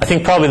 I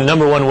think probably the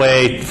number one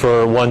way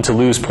for one to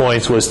lose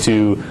points was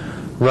to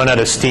run out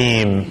of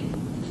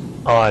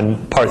steam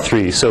on part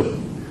 3. So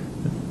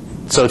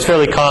it's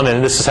fairly common,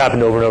 and this has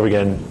happened over and over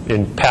again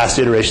in past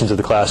iterations of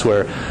the class,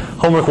 where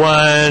homework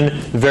 1,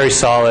 very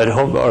solid,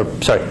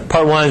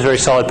 part 1 is very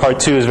solid, part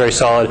 2 is very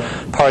solid,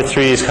 part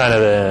 3 is kind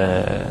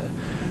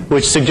of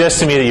which suggests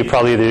to me that you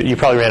probably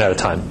ran out of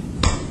time.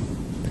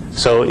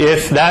 So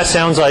if that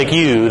sounds like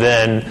you,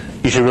 then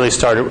you should really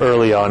start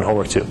early on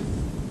homework 2.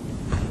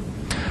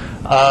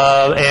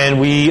 And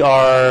we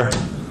are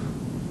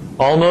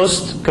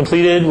almost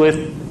completed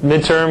with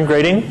midterm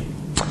grading.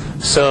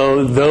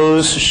 So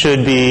those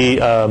should be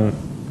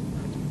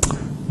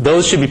posted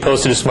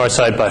to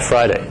SmartSide by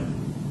Friday.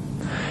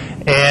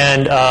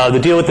 And the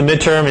deal with the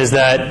midterm is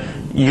that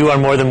you are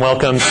more than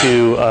welcome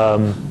to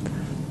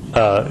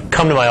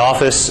come to my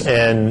office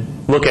and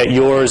look at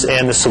yours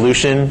and the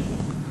solution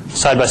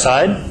side by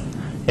side,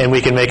 and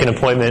we can make an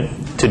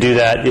appointment to do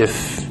that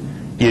if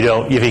you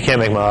can't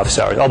make my office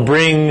hours. I'll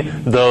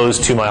bring those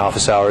to my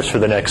office hours for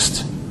the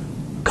next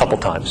couple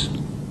times.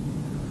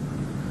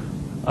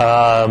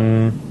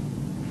 But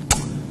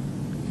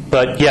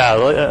yeah,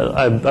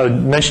 I was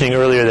mentioning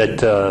earlier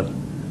that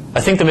I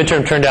think the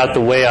midterm turned out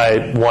the way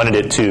I wanted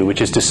it to,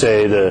 which is to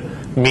say the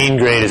mean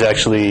grade is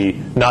actually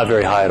not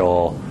very high at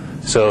all.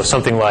 So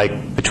something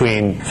like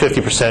between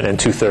 50% and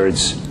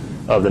 2/3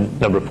 of the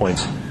number of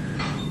points,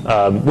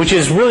 which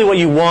is really what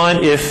you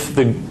want if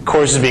the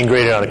course is being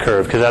graded on a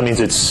curve, because that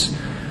means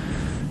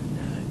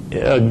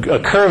a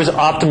curve is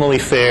optimally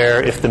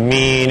fair if the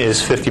mean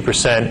is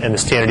 50% and the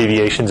standard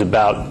deviation is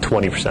about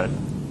 20%.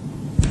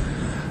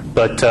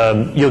 But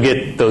you'll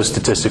get those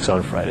statistics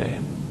on Friday.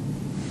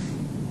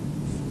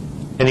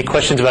 Any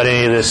questions about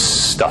any of this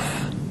stuff?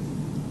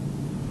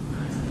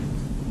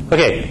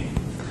 Okay,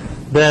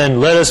 then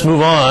let us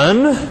move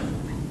on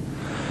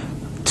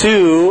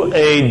to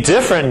a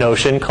different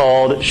notion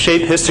called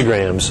shape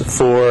histograms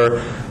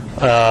for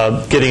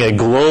getting a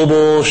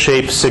global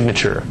shape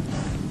signature.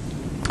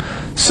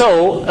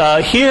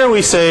 So here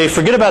we say,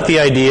 forget about the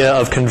idea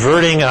of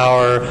converting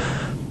our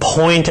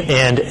point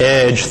and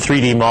edge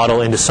 3D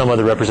model into some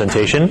other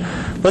representation.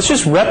 Let's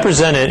just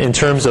represent it in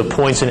terms of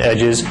points and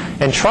edges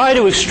and try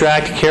to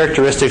extract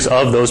characteristics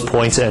of those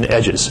points and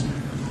edges.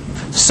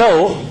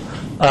 So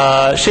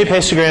shape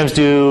histograms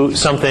do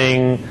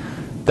something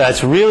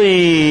that's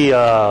really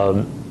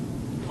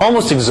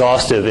almost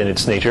exhaustive in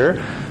its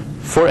nature.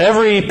 For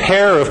every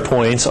pair of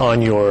points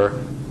on your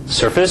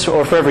surface,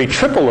 or for every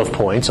triple of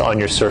points on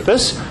your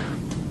surface,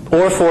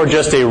 or for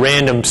just a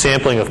random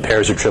sampling of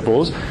pairs or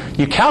triples,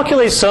 you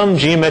calculate some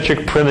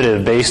geometric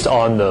primitive based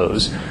on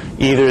those.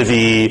 Either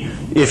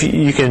if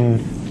you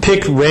can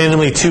pick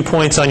randomly 2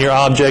 points on your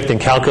object and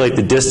calculate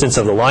the distance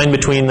of the line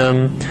between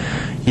them.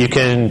 You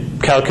can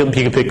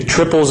pick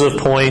triples of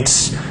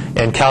points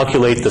and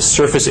calculate the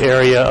surface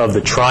area of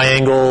the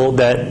triangle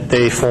that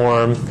they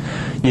form.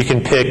 You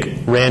can pick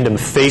random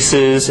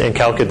faces and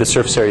calculate the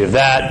surface area of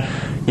that.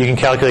 You can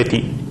calculate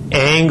the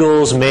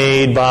angles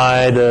made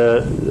by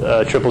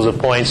the triples of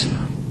points.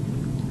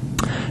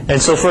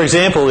 And so, for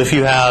example, if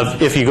you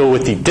go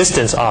with the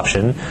distance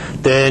option,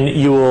 then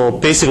you will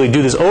basically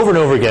do this over and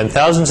over again,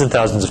 thousands and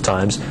thousands of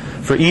times,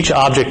 for each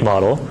object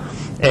model.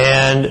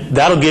 And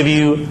that'll give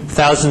you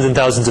thousands and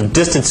thousands of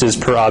distances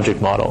per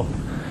object model.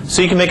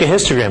 So you can make a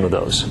histogram of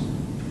those.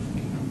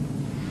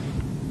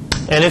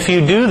 And if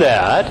you do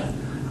that,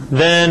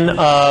 then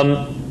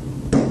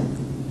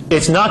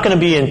it's not going to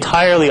be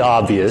entirely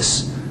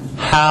obvious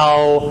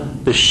how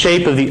the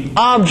shape of the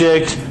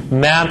object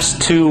maps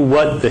to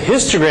what the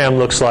histogram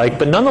looks like,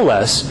 but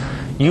nonetheless,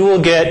 you will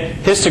get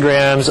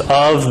histograms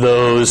of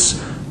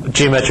those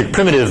geometric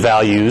primitive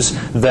values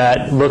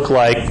that look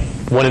like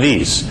one of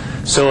these.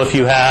 So if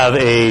you have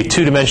a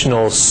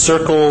two-dimensional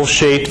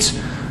circle-shaped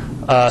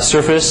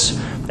surface,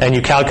 and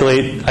you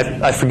calculate,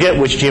 I forget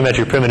which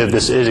geometric primitive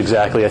this is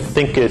exactly. I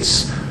think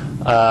it's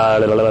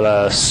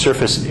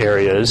surface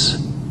areas.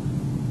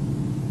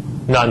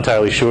 Not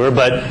entirely sure,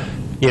 but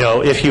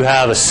if you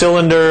have a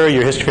cylinder,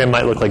 your histogram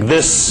might look like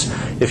this.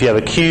 If you have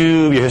a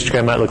cube, your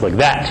histogram might look like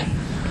that.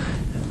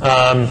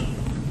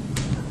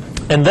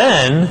 And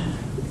then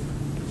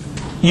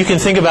you can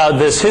think about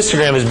this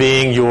histogram as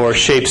being your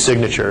shape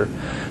signature.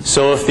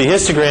 So if the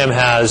histogram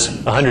has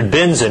 100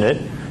 bins in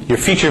it, your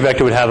feature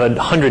vector would have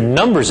 100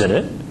 numbers in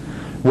it,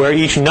 where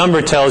each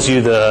number tells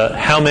you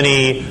how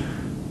many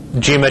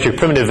geometric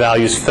primitive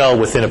values fell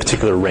within a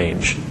particular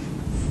range.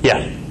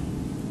 Yeah?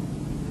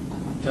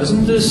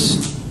 Doesn't this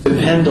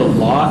depend a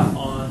lot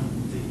on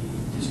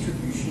the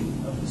distribution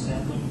of the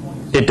sampling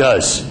points? It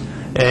does.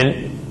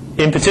 And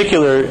in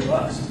particular,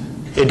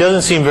 it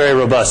doesn't seem very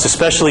robust,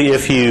 especially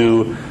if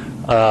you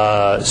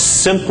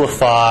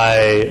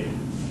simplify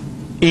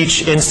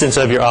each instance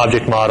of your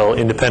object model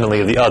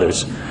independently of the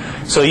others.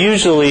 So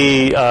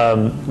usually,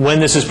 when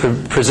this is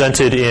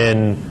presented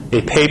in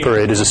a paper,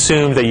 it is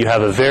assumed that you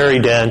have a very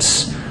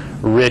dense,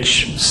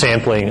 rich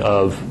sampling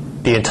of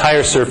the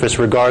entire surface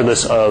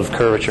regardless of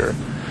curvature.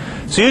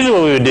 So usually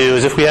what we would do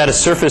is if we had a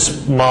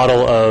surface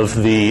model of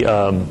the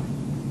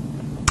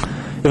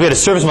if we had a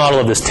surface model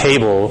of this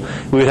table,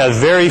 we would have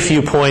very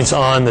few points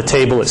on the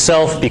table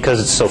itself because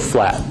it's so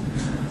flat.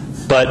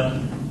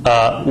 But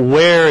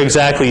where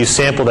exactly you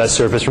sample that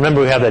surface, remember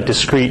we have that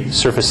discrete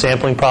surface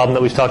sampling problem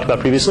that we've talked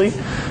about previously,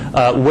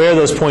 where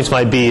those points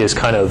might be is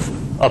kind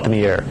of up in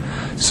the air.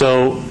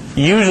 So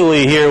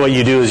usually here what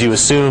you do is you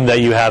assume that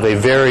you have a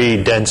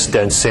very dense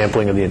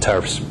sampling of the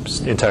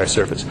entire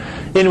surface,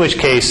 in which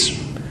case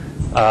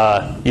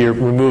you're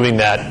removing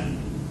that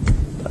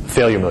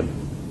failure mode.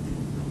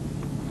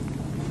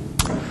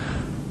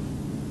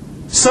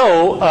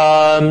 So,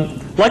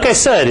 like I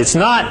said, it's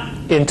not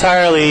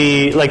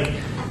entirely, like,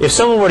 if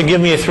someone were to give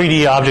me a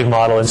 3D object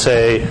model and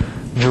say,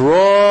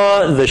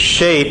 draw the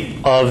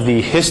shape of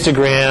the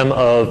histogram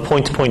of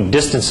point-to-point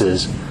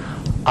distances,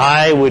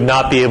 I would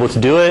not be able to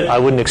do it. I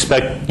wouldn't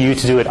expect you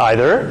to do it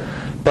either.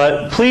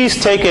 But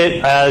please take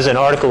it as an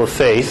article of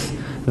faith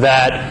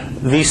that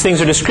these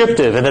things are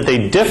descriptive and that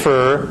they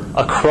differ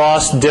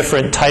across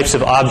different types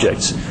of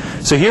objects.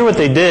 So here what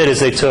they did is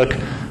they took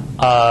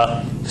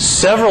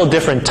several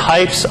different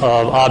types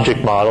of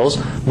object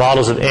models,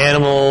 models of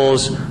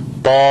animals,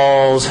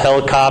 balls,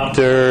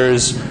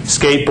 helicopters,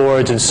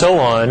 skateboards, and so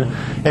on,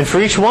 and for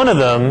each one of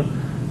them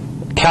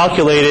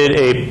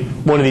calculated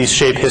one of these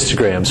shape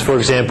histograms, for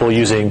example,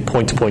 using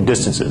point-to-point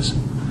distances,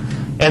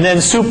 and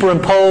then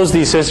superimpose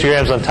these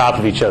histograms on top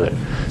of each other.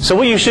 So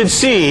what you should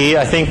see,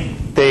 I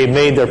think they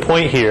made their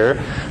point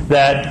here,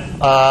 that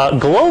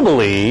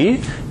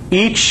globally,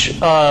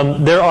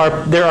 there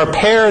are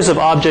pairs of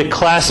object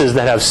classes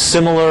that have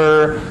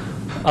similar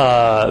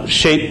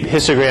shape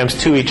histograms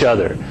to each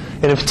other.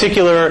 And in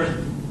particular,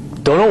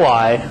 don't know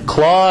why,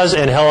 claws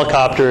and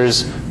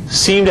helicopters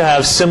seem to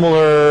have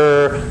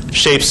similar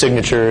shape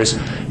signatures.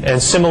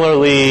 And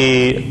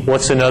similarly,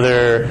 what's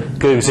another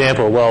good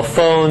example? Well,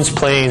 phones,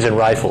 planes, and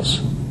rifles,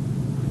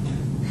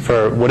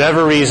 for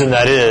whatever reason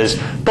that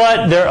is.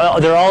 But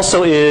there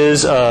also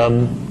is a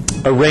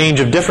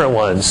range of different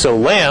ones. So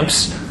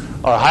lamps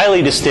are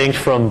highly distinct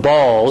from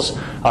balls,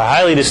 are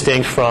highly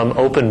distinct from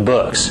open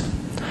books.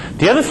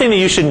 The other thing that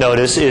you should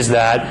notice is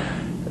that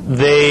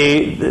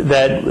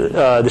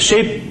the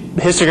shape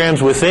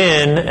histograms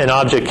within an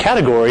object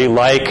category,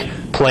 like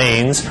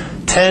planes,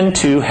 tend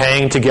to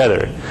hang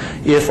together.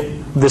 If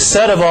the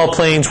set of all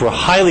planes were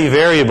highly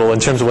variable in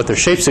terms of what their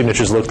shape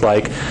signatures looked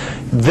like,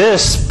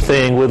 this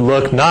thing would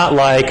look not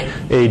like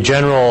a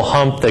general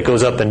hump that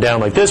goes up and down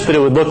like this, but it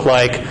would look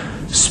like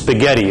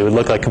spaghetti. It would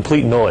look like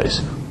complete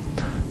noise.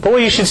 But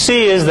what you should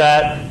see is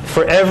that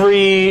for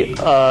every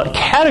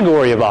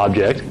category of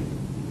object,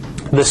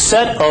 the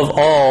set of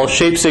all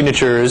shape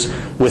signatures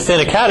within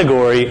a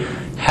category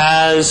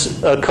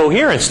has a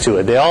coherence to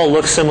it. They all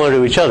look similar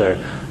to each other,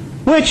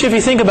 which, if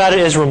you think about it,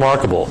 is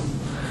remarkable.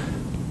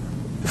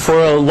 For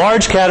a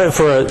large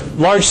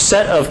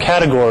set of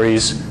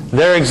categories,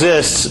 there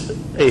exists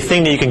a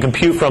thing that you can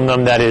compute from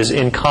them that is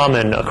in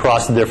common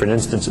across the different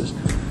instances.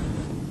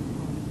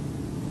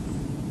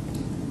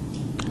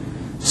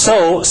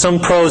 So, some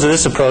pros of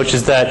this approach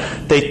is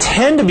that they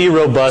tend to be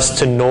robust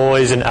to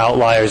noise and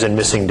outliers and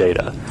missing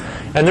data.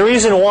 And the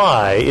reason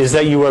why is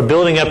that you are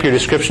building up your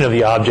description of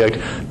the object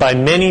by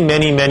many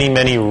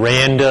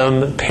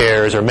random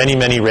pairs or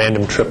many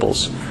random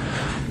triples.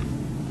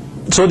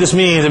 So what this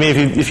means, I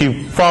mean, if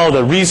you follow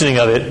the reasoning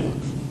of it,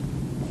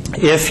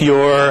 if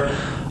your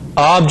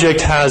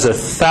object has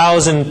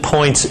 1,000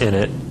 points in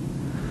it,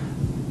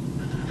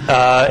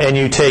 and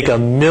you take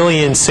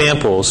 1,000,000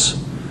 samples,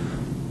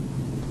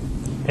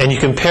 and you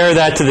compare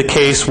that to the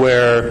case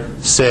where,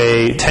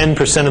 say,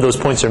 10% of those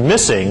points are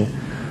missing,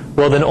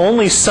 well, then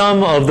only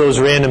some of those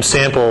random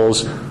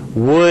samples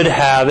would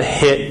have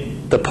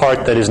hit the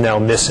part that is now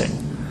missing.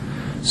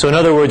 So in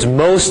other words,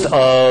 most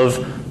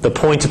of the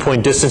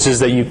point-to-point distances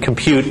that you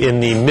compute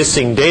in the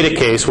missing data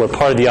case, where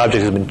part of the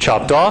object has been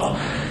chopped off,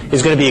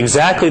 is going to be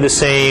exactly the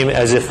same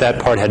as if that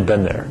part had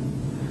been there.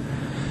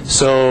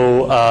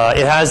 So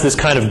it has this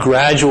kind of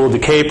gradual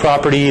decay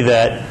property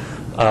that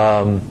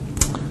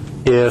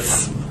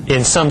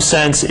in some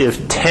sense, if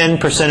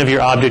 10% of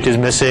your object is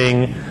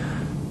missing,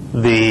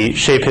 the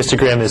shape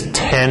histogram is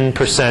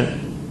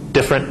 10%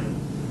 different.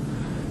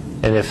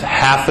 And if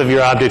half of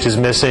your object is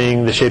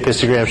missing, the shape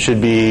histogram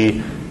should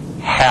be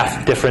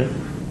half different,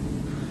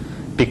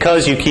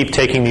 because you keep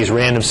taking these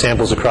random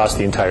samples across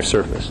the entire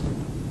surface.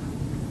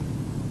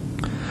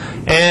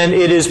 And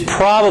it is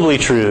probably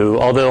true,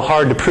 although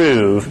hard to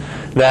prove,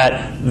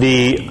 that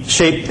the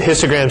shape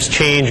histograms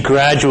change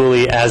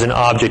gradually as an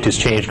object is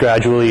changed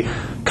gradually,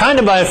 kind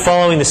of by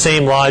following the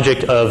same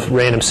logic of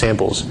random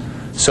samples.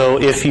 So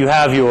if you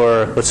have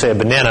your, let's say, a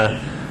banana,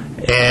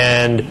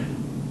 and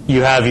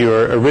you have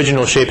your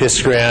original shape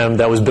histogram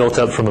that was built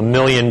up from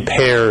 1,000,000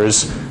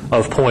 pairs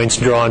of points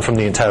drawn from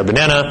the entire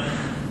banana,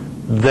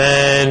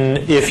 then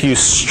if you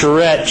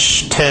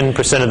stretch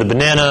 10% of the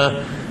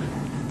banana,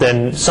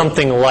 then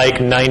something like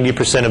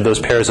 90% of those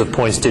pairs of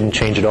points didn't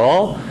change at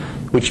all.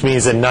 which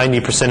means that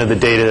 90% of the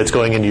data that's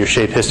going into your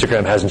shape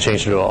histogram hasn't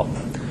changed at all.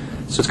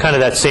 So it's kind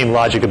of that same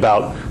logic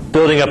about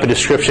building up a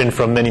description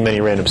from many, many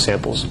random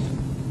samples.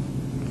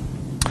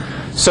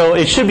 So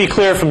it should be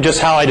clear from just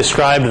how I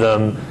described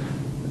them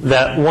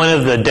that one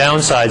of the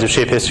downsides of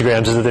shape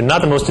histograms is that they're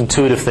not the most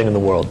intuitive thing in the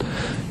world.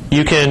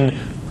 You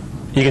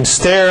can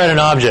stare at an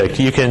object,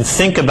 you can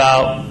think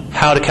about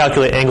how to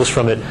calculate angles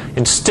from it,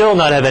 and still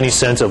not have any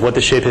sense of what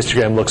the shape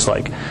histogram looks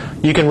like.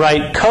 You can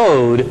write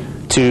code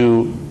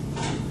to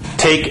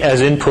take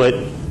as input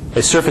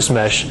a surface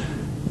mesh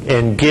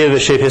and give a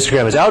shape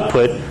histogram as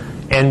output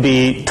and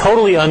be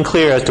totally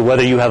unclear as to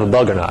whether you have a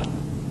bug or not.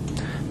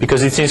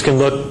 Because these things can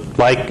look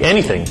like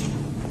anything.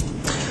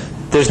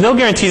 There's no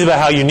guarantees about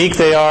how unique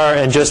they are,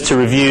 and just to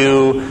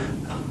review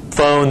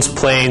phones,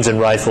 planes, and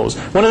rifles.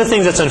 One of the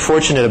things that's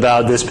unfortunate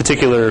about this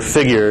particular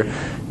figure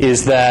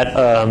is that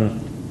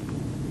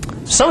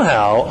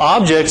somehow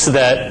objects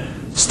that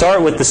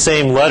start with the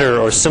same letter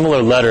or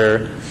similar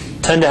letter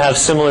tend to have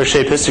similar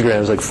shape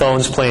histograms, like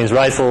phones, planes,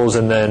 rifles,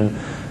 and then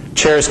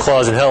chairs,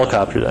 claws, and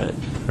helicopters. I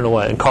don't know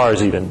why, and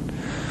cars even.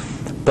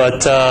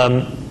 But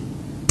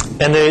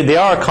and they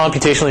are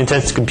computationally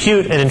intense to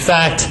compute, and in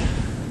fact,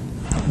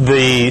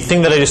 the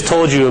thing that I just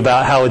told you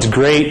about how it's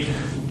great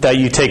that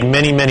you take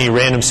many, many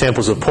random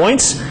samples of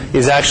points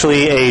is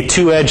actually a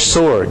two-edged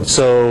sword.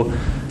 So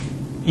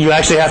you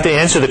actually have to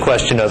answer the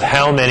question of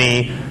how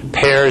many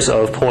pairs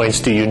of points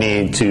do you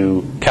need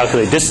to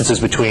calculate distances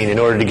between in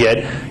order to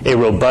get a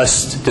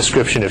robust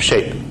description of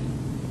shape.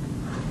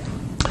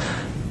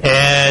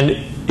 And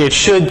it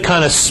should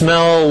kind of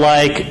smell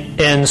like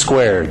n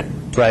squared,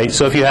 right?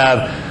 So if you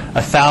have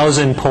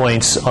 1,000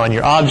 points on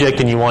your object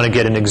and you want to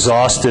get an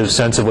exhaustive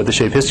sense of what the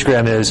shape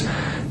histogram is,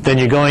 then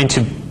you're going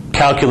to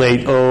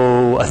calculate,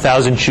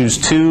 1,000 choose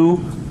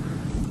 2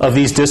 of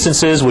these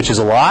distances, which is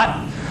a lot.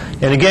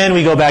 And again,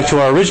 we go back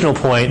to our original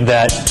point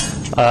that,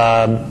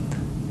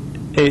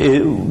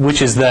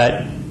 which is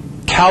that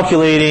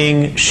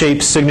calculating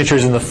shape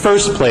signatures in the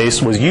first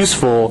place was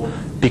useful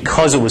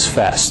because it was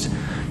fast.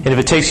 And if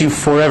it takes you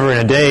forever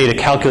and a day to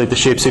calculate the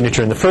shape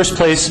signature in the first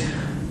place,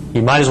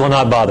 you might as well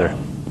not bother.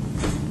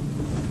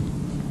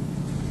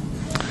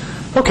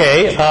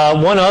 Okay,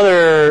 one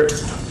other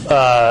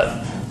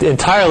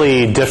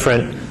entirely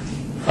different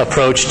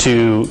approach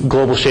to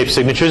global shape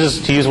signatures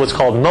is to use what's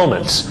called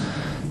moments.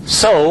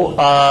 So,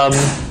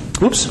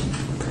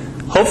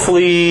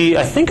 hopefully,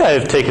 I think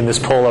I've taken this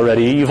poll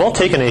already. You've all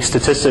taken a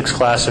statistics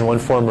class in one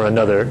form or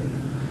another.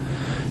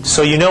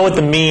 So you know what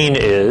the mean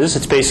is.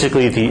 It's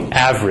basically the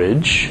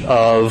average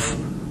of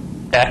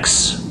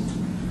x.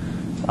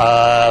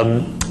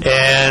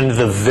 And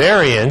the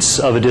variance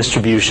of a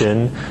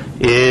distribution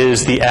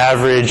is the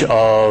average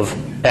of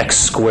x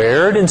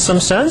squared in some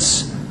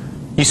sense.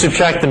 You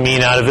subtract the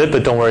mean out of it,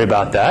 but don't worry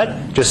about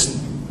that. Just,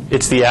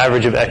 it's the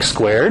average of x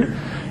squared.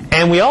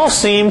 And we all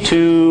seem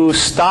to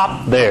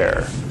stop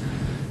there.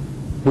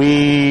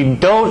 We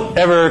don't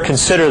ever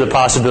consider the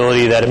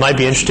possibility that it might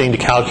be interesting to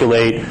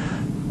calculate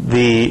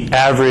the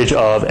average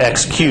of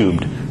x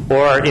cubed,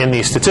 or in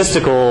the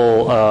statistical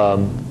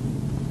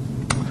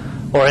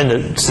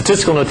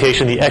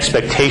notation, the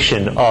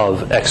expectation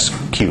of x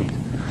cubed.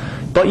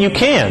 But you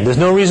can. There's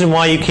no reason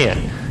why you can't.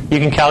 You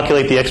can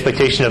calculate the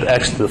expectation of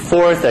x to the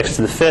 4th, x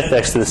to the 5th,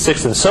 x to the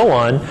 6th, and so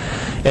on.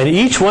 And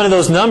each one of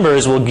those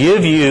numbers will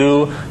give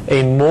you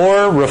a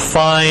more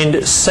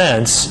refined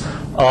sense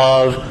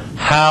of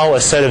how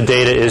a set of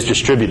data is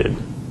distributed.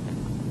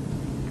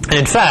 And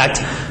in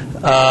fact,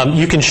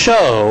 you can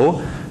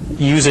show,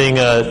 using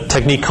a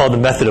technique called the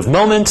method of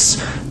moments,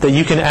 that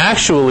you can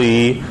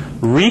actually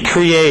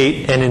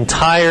recreate an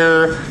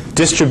entire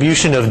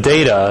distribution of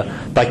data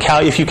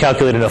if you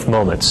calculate enough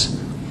moments.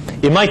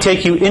 It might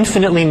take you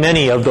infinitely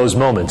many of those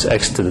moments,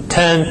 x to the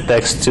 10th,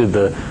 x to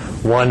the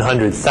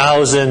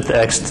 100,000th,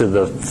 x to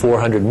the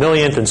 400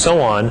 millionth, and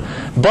so on.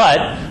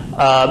 But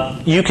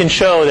you can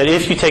show that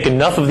if you take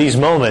enough of these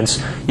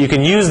moments, you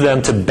can use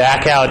them to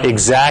back out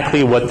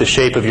exactly what the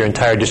shape of your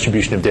entire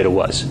distribution of data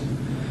was.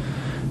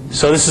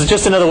 So this is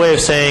just another way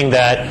of saying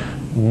that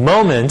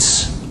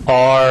moments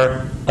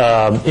are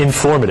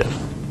informative.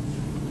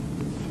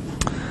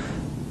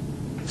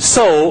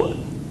 So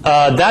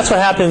that's what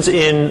happens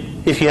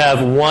if you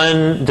have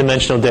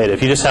one-dimensional data,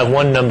 if you just have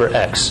one number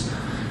x.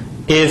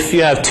 If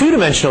you have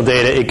two-dimensional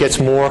data, it gets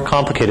more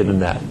complicated than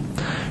that,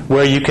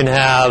 where you can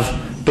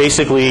have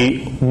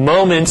basically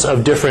moments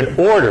of different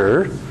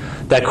order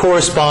that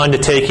correspond to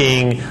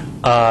taking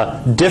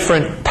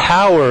different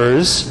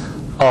powers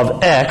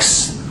of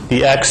x,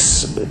 the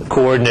x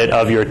coordinate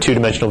of your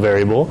two-dimensional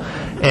variable,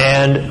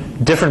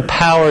 and different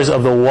powers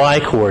of the y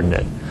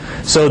coordinate.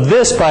 So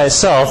this by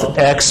itself,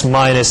 x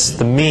minus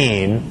the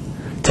mean,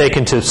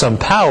 taken to some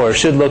power,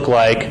 should look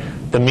like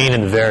the mean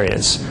and the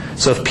variance.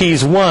 So if p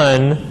is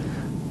 1,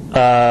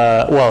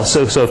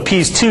 so if p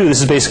is 2,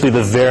 this is basically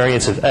the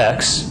variance of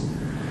x.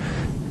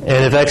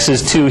 And if x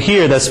is 2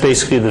 here, that's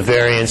basically the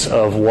variance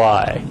of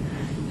y.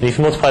 And if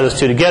you multiply those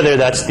two together,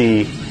 that's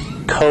the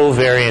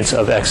covariance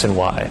of x and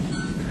y.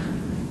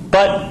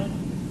 But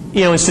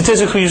in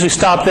statistics, we usually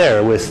stop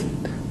there with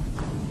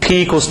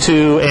P equals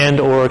 2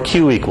 and or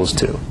Q equals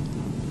 2.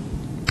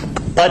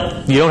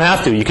 But you don't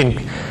have to. You can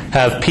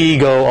have P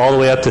go all the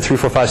way up to 3,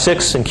 4, 5,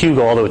 6, and Q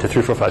go all the way to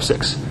 3, 4, 5,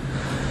 6.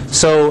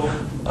 So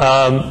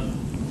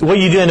what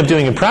you do end up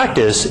doing in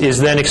practice is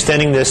then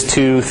extending this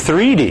to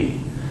 3D,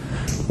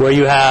 where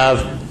you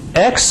have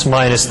x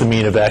minus the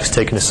mean of x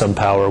taken to some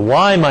power,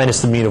 y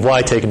minus the mean of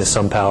y taken to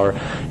some power,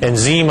 and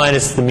z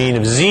minus the mean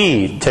of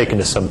z taken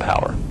to some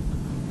power.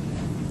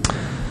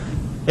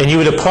 And you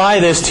would apply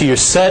this to your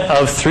set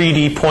of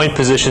 3D point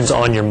positions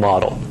on your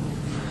model.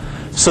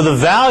 So the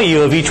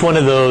value of each one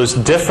of those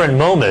different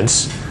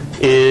moments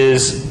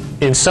is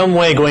in some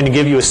way going to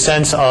give you a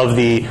sense of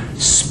the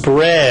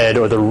spread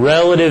or the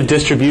relative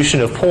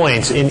distribution of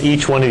points in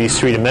each one of these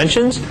 3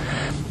 dimensions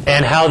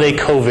and how they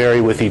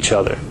co-vary with each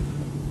other.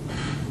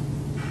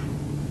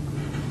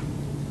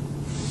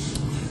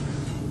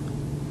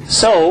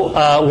 So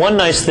one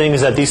nice thing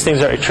is that these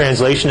things are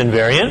translation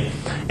invariant,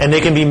 and they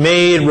can be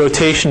made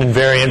rotation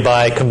invariant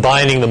by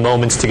combining the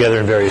moments together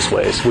in various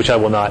ways, which I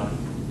will not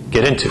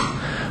get into.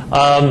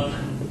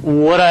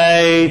 What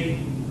I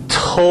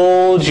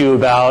told you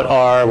about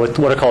are what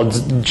are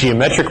called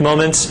geometric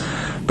moments,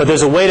 but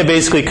there's a way to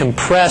basically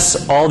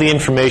compress all the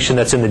information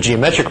that's in the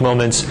geometric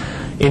moments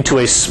into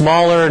a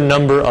smaller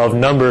number of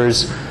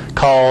numbers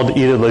called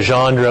either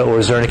Legendre or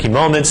Zernike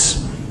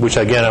moments, which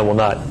again I will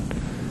not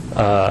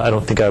I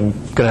don't think I'm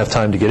going to have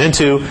time to get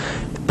into.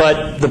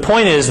 But the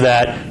point is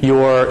that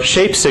your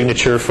shape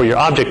signature for your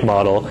object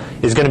model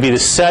is going to be the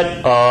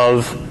set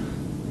of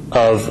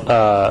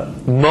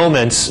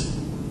moments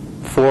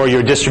for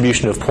your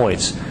distribution of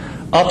points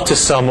up to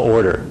some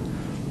order.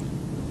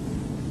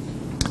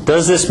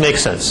 Does this make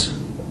sense?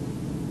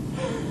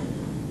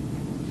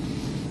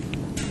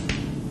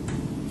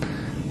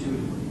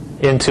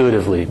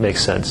 Intuitively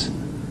makes sense.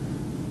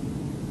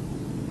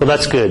 Well,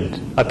 that's good.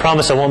 I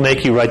promise I won't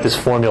make you write this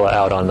formula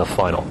out on the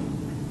final.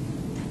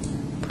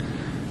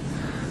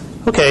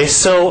 Okay,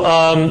 so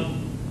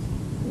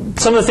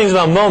some of the things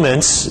about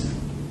moments,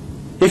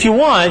 if you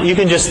want, you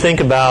can just think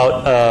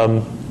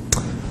about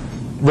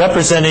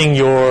representing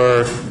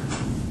your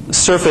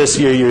surface,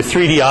 your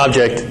 3D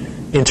object,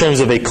 in terms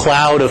of a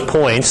cloud of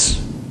points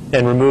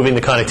and removing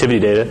the connectivity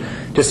data.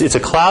 Just it's a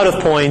cloud of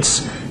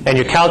points, and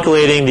you're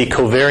calculating the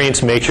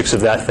covariance matrix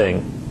of that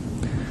thing.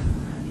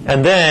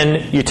 And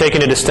then you're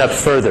taking it a step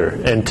further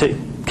and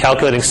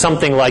calculating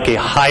something like a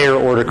higher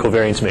order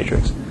covariance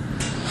matrix.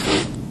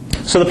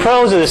 So the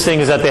pros of this thing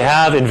is that they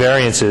have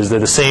invariances. They're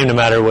the same no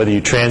matter whether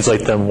you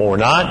translate them or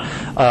not.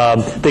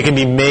 They can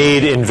be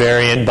made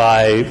invariant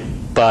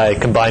by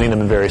combining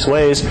them in various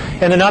ways.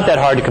 And they're not that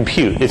hard to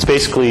compute. It's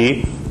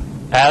basically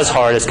as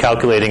hard as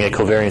calculating a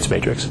covariance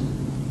matrix.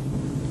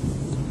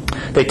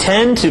 They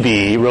tend to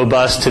be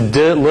robust to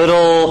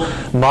little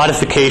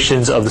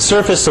modifications of the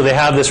surface, so they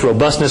have this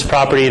robustness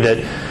property that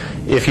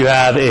if you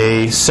have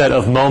a set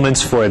of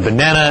moments for a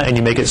banana and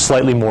you make it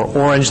slightly more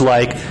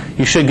orange-like,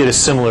 you should get a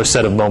similar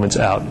set of moments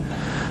out.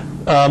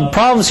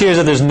 Problems here is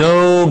that there's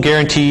no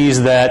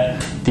guarantees that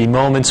the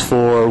moments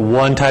for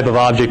one type of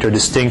object are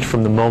distinct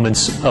from the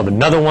moments of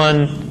another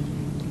one.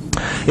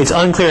 It's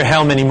unclear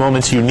how many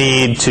moments you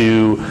need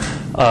to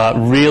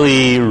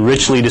really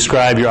richly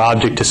describe your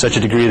object to such a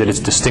degree that it's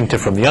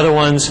distinctive from the other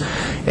ones.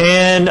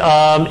 And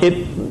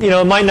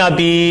it might not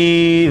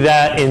be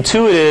that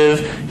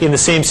intuitive in the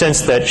same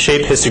sense that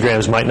shape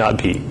histograms might not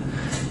be.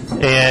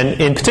 And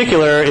in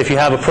particular, if you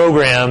have a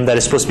program that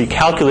is supposed to be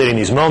calculating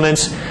these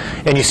moments,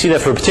 and you see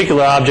that for a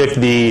particular object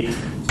the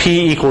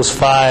P equals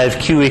 5,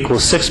 Q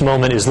equals 6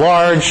 moment is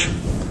large,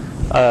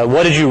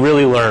 what did you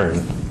really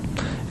learn?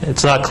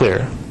 It's not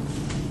clear.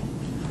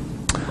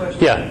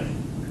 Question. Yeah.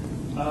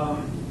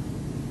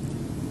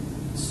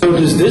 So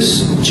does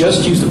this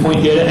just use the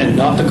point data and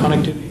not the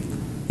connectivity?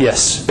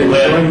 Yes.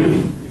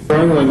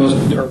 Throwing away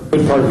most or a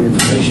good part of your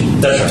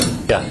information. That's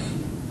right.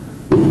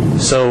 Yeah.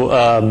 So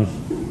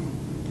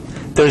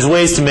there's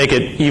ways to make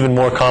it even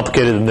more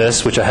complicated than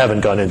this, which I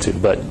haven't gone into,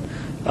 but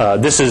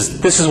this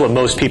is what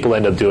most people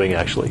end up doing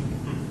actually.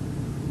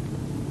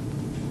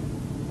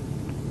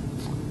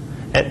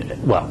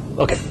 And, well,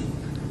 okay.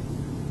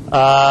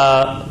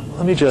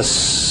 Let me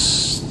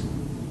just.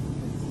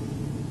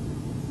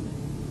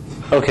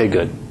 Okay,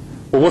 good.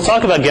 Well, we'll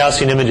talk about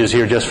Gaussian images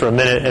here just for a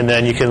minute, and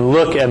then you can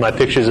look at my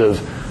pictures of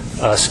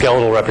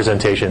skeletal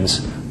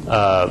representations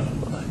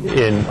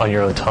on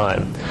your own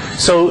time.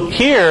 So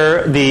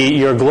here,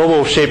 your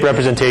global shape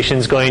representation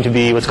is going to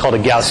be what's called a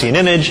Gaussian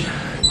image,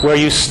 where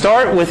you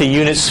start with a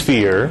unit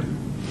sphere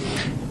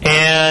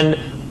and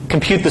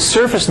compute the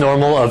surface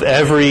normal of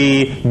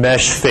every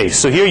mesh face.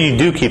 So here you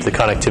do keep the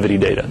connectivity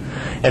data.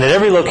 And at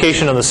every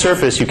location on the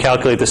surface, you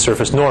calculate the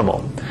surface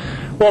normal.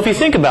 Well, if you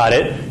think about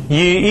it,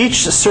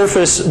 each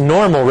surface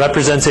normal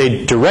represents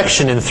a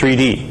direction in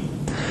 3D.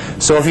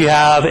 So if you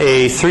have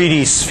a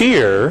 3D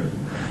sphere,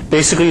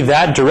 basically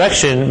that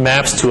direction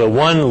maps to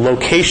one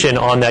location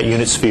on that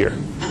unit sphere.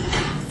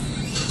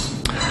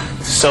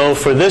 So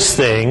for this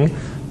thing,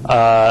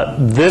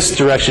 this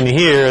direction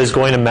here is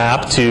going to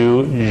map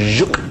to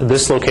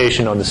this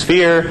location on the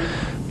sphere.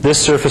 this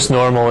surface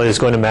normal is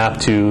going to map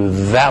to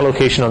that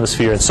location on the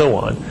sphere, and so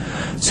on.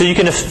 So you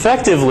can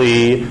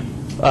effectively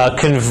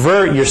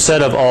convert your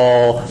set of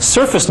all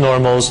surface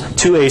normals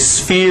to a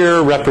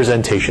sphere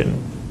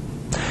representation.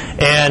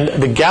 And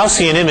the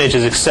Gaussian image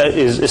is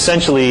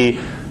essentially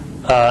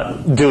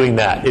doing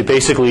that. It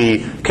basically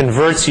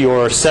converts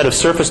your set of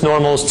surface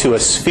normals to a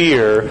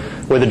sphere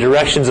where the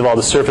directions of all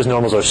the surface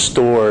normals are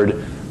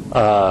stored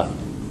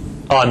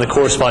on the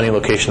corresponding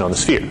location on the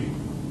sphere.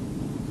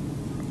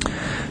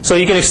 So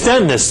you can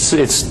extend this.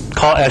 It's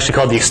actually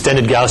called the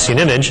extended Gaussian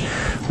image,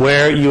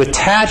 where you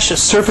attach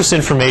surface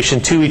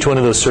information to each one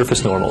of those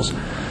surface normals.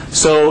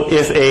 So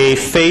if a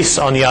face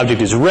on the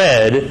object is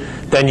red,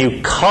 then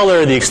you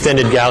color the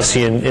extended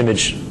Gaussian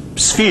image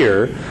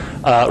sphere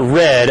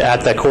red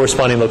at that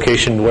corresponding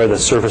location where the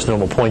surface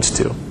normal points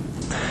to.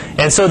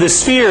 And so this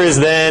sphere is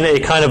then a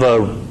kind of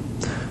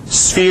a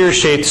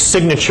sphere-shaped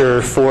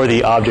signature for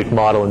the object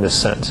model in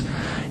this sense.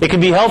 It can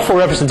be a helpful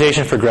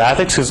representation for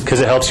graphics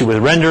because it helps you with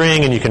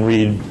rendering and you can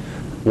read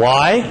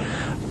why.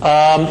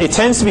 It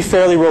tends to be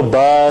fairly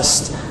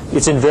robust.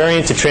 It's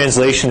invariant to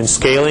translation and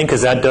scaling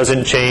because that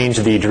doesn't change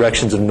the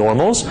directions of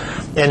normals.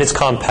 And it's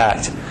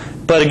compact.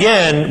 But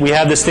again, we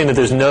have this thing that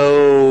there's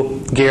no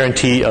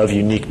guarantee of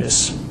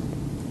uniqueness.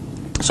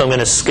 So I'm going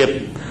to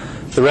skip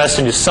the rest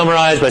and just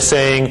summarize by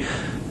saying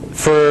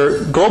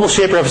for global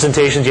shape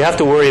representations, you have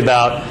to worry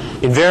about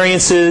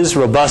invariances,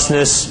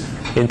 robustness,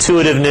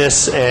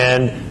 intuitiveness,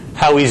 and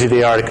how easy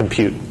they are to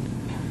compute.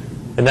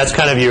 And that's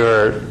kind of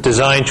your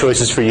design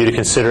choices for you to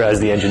consider as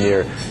the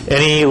engineer.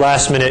 Any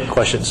last-minute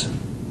questions?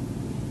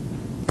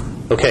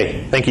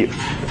 Okay, thank you.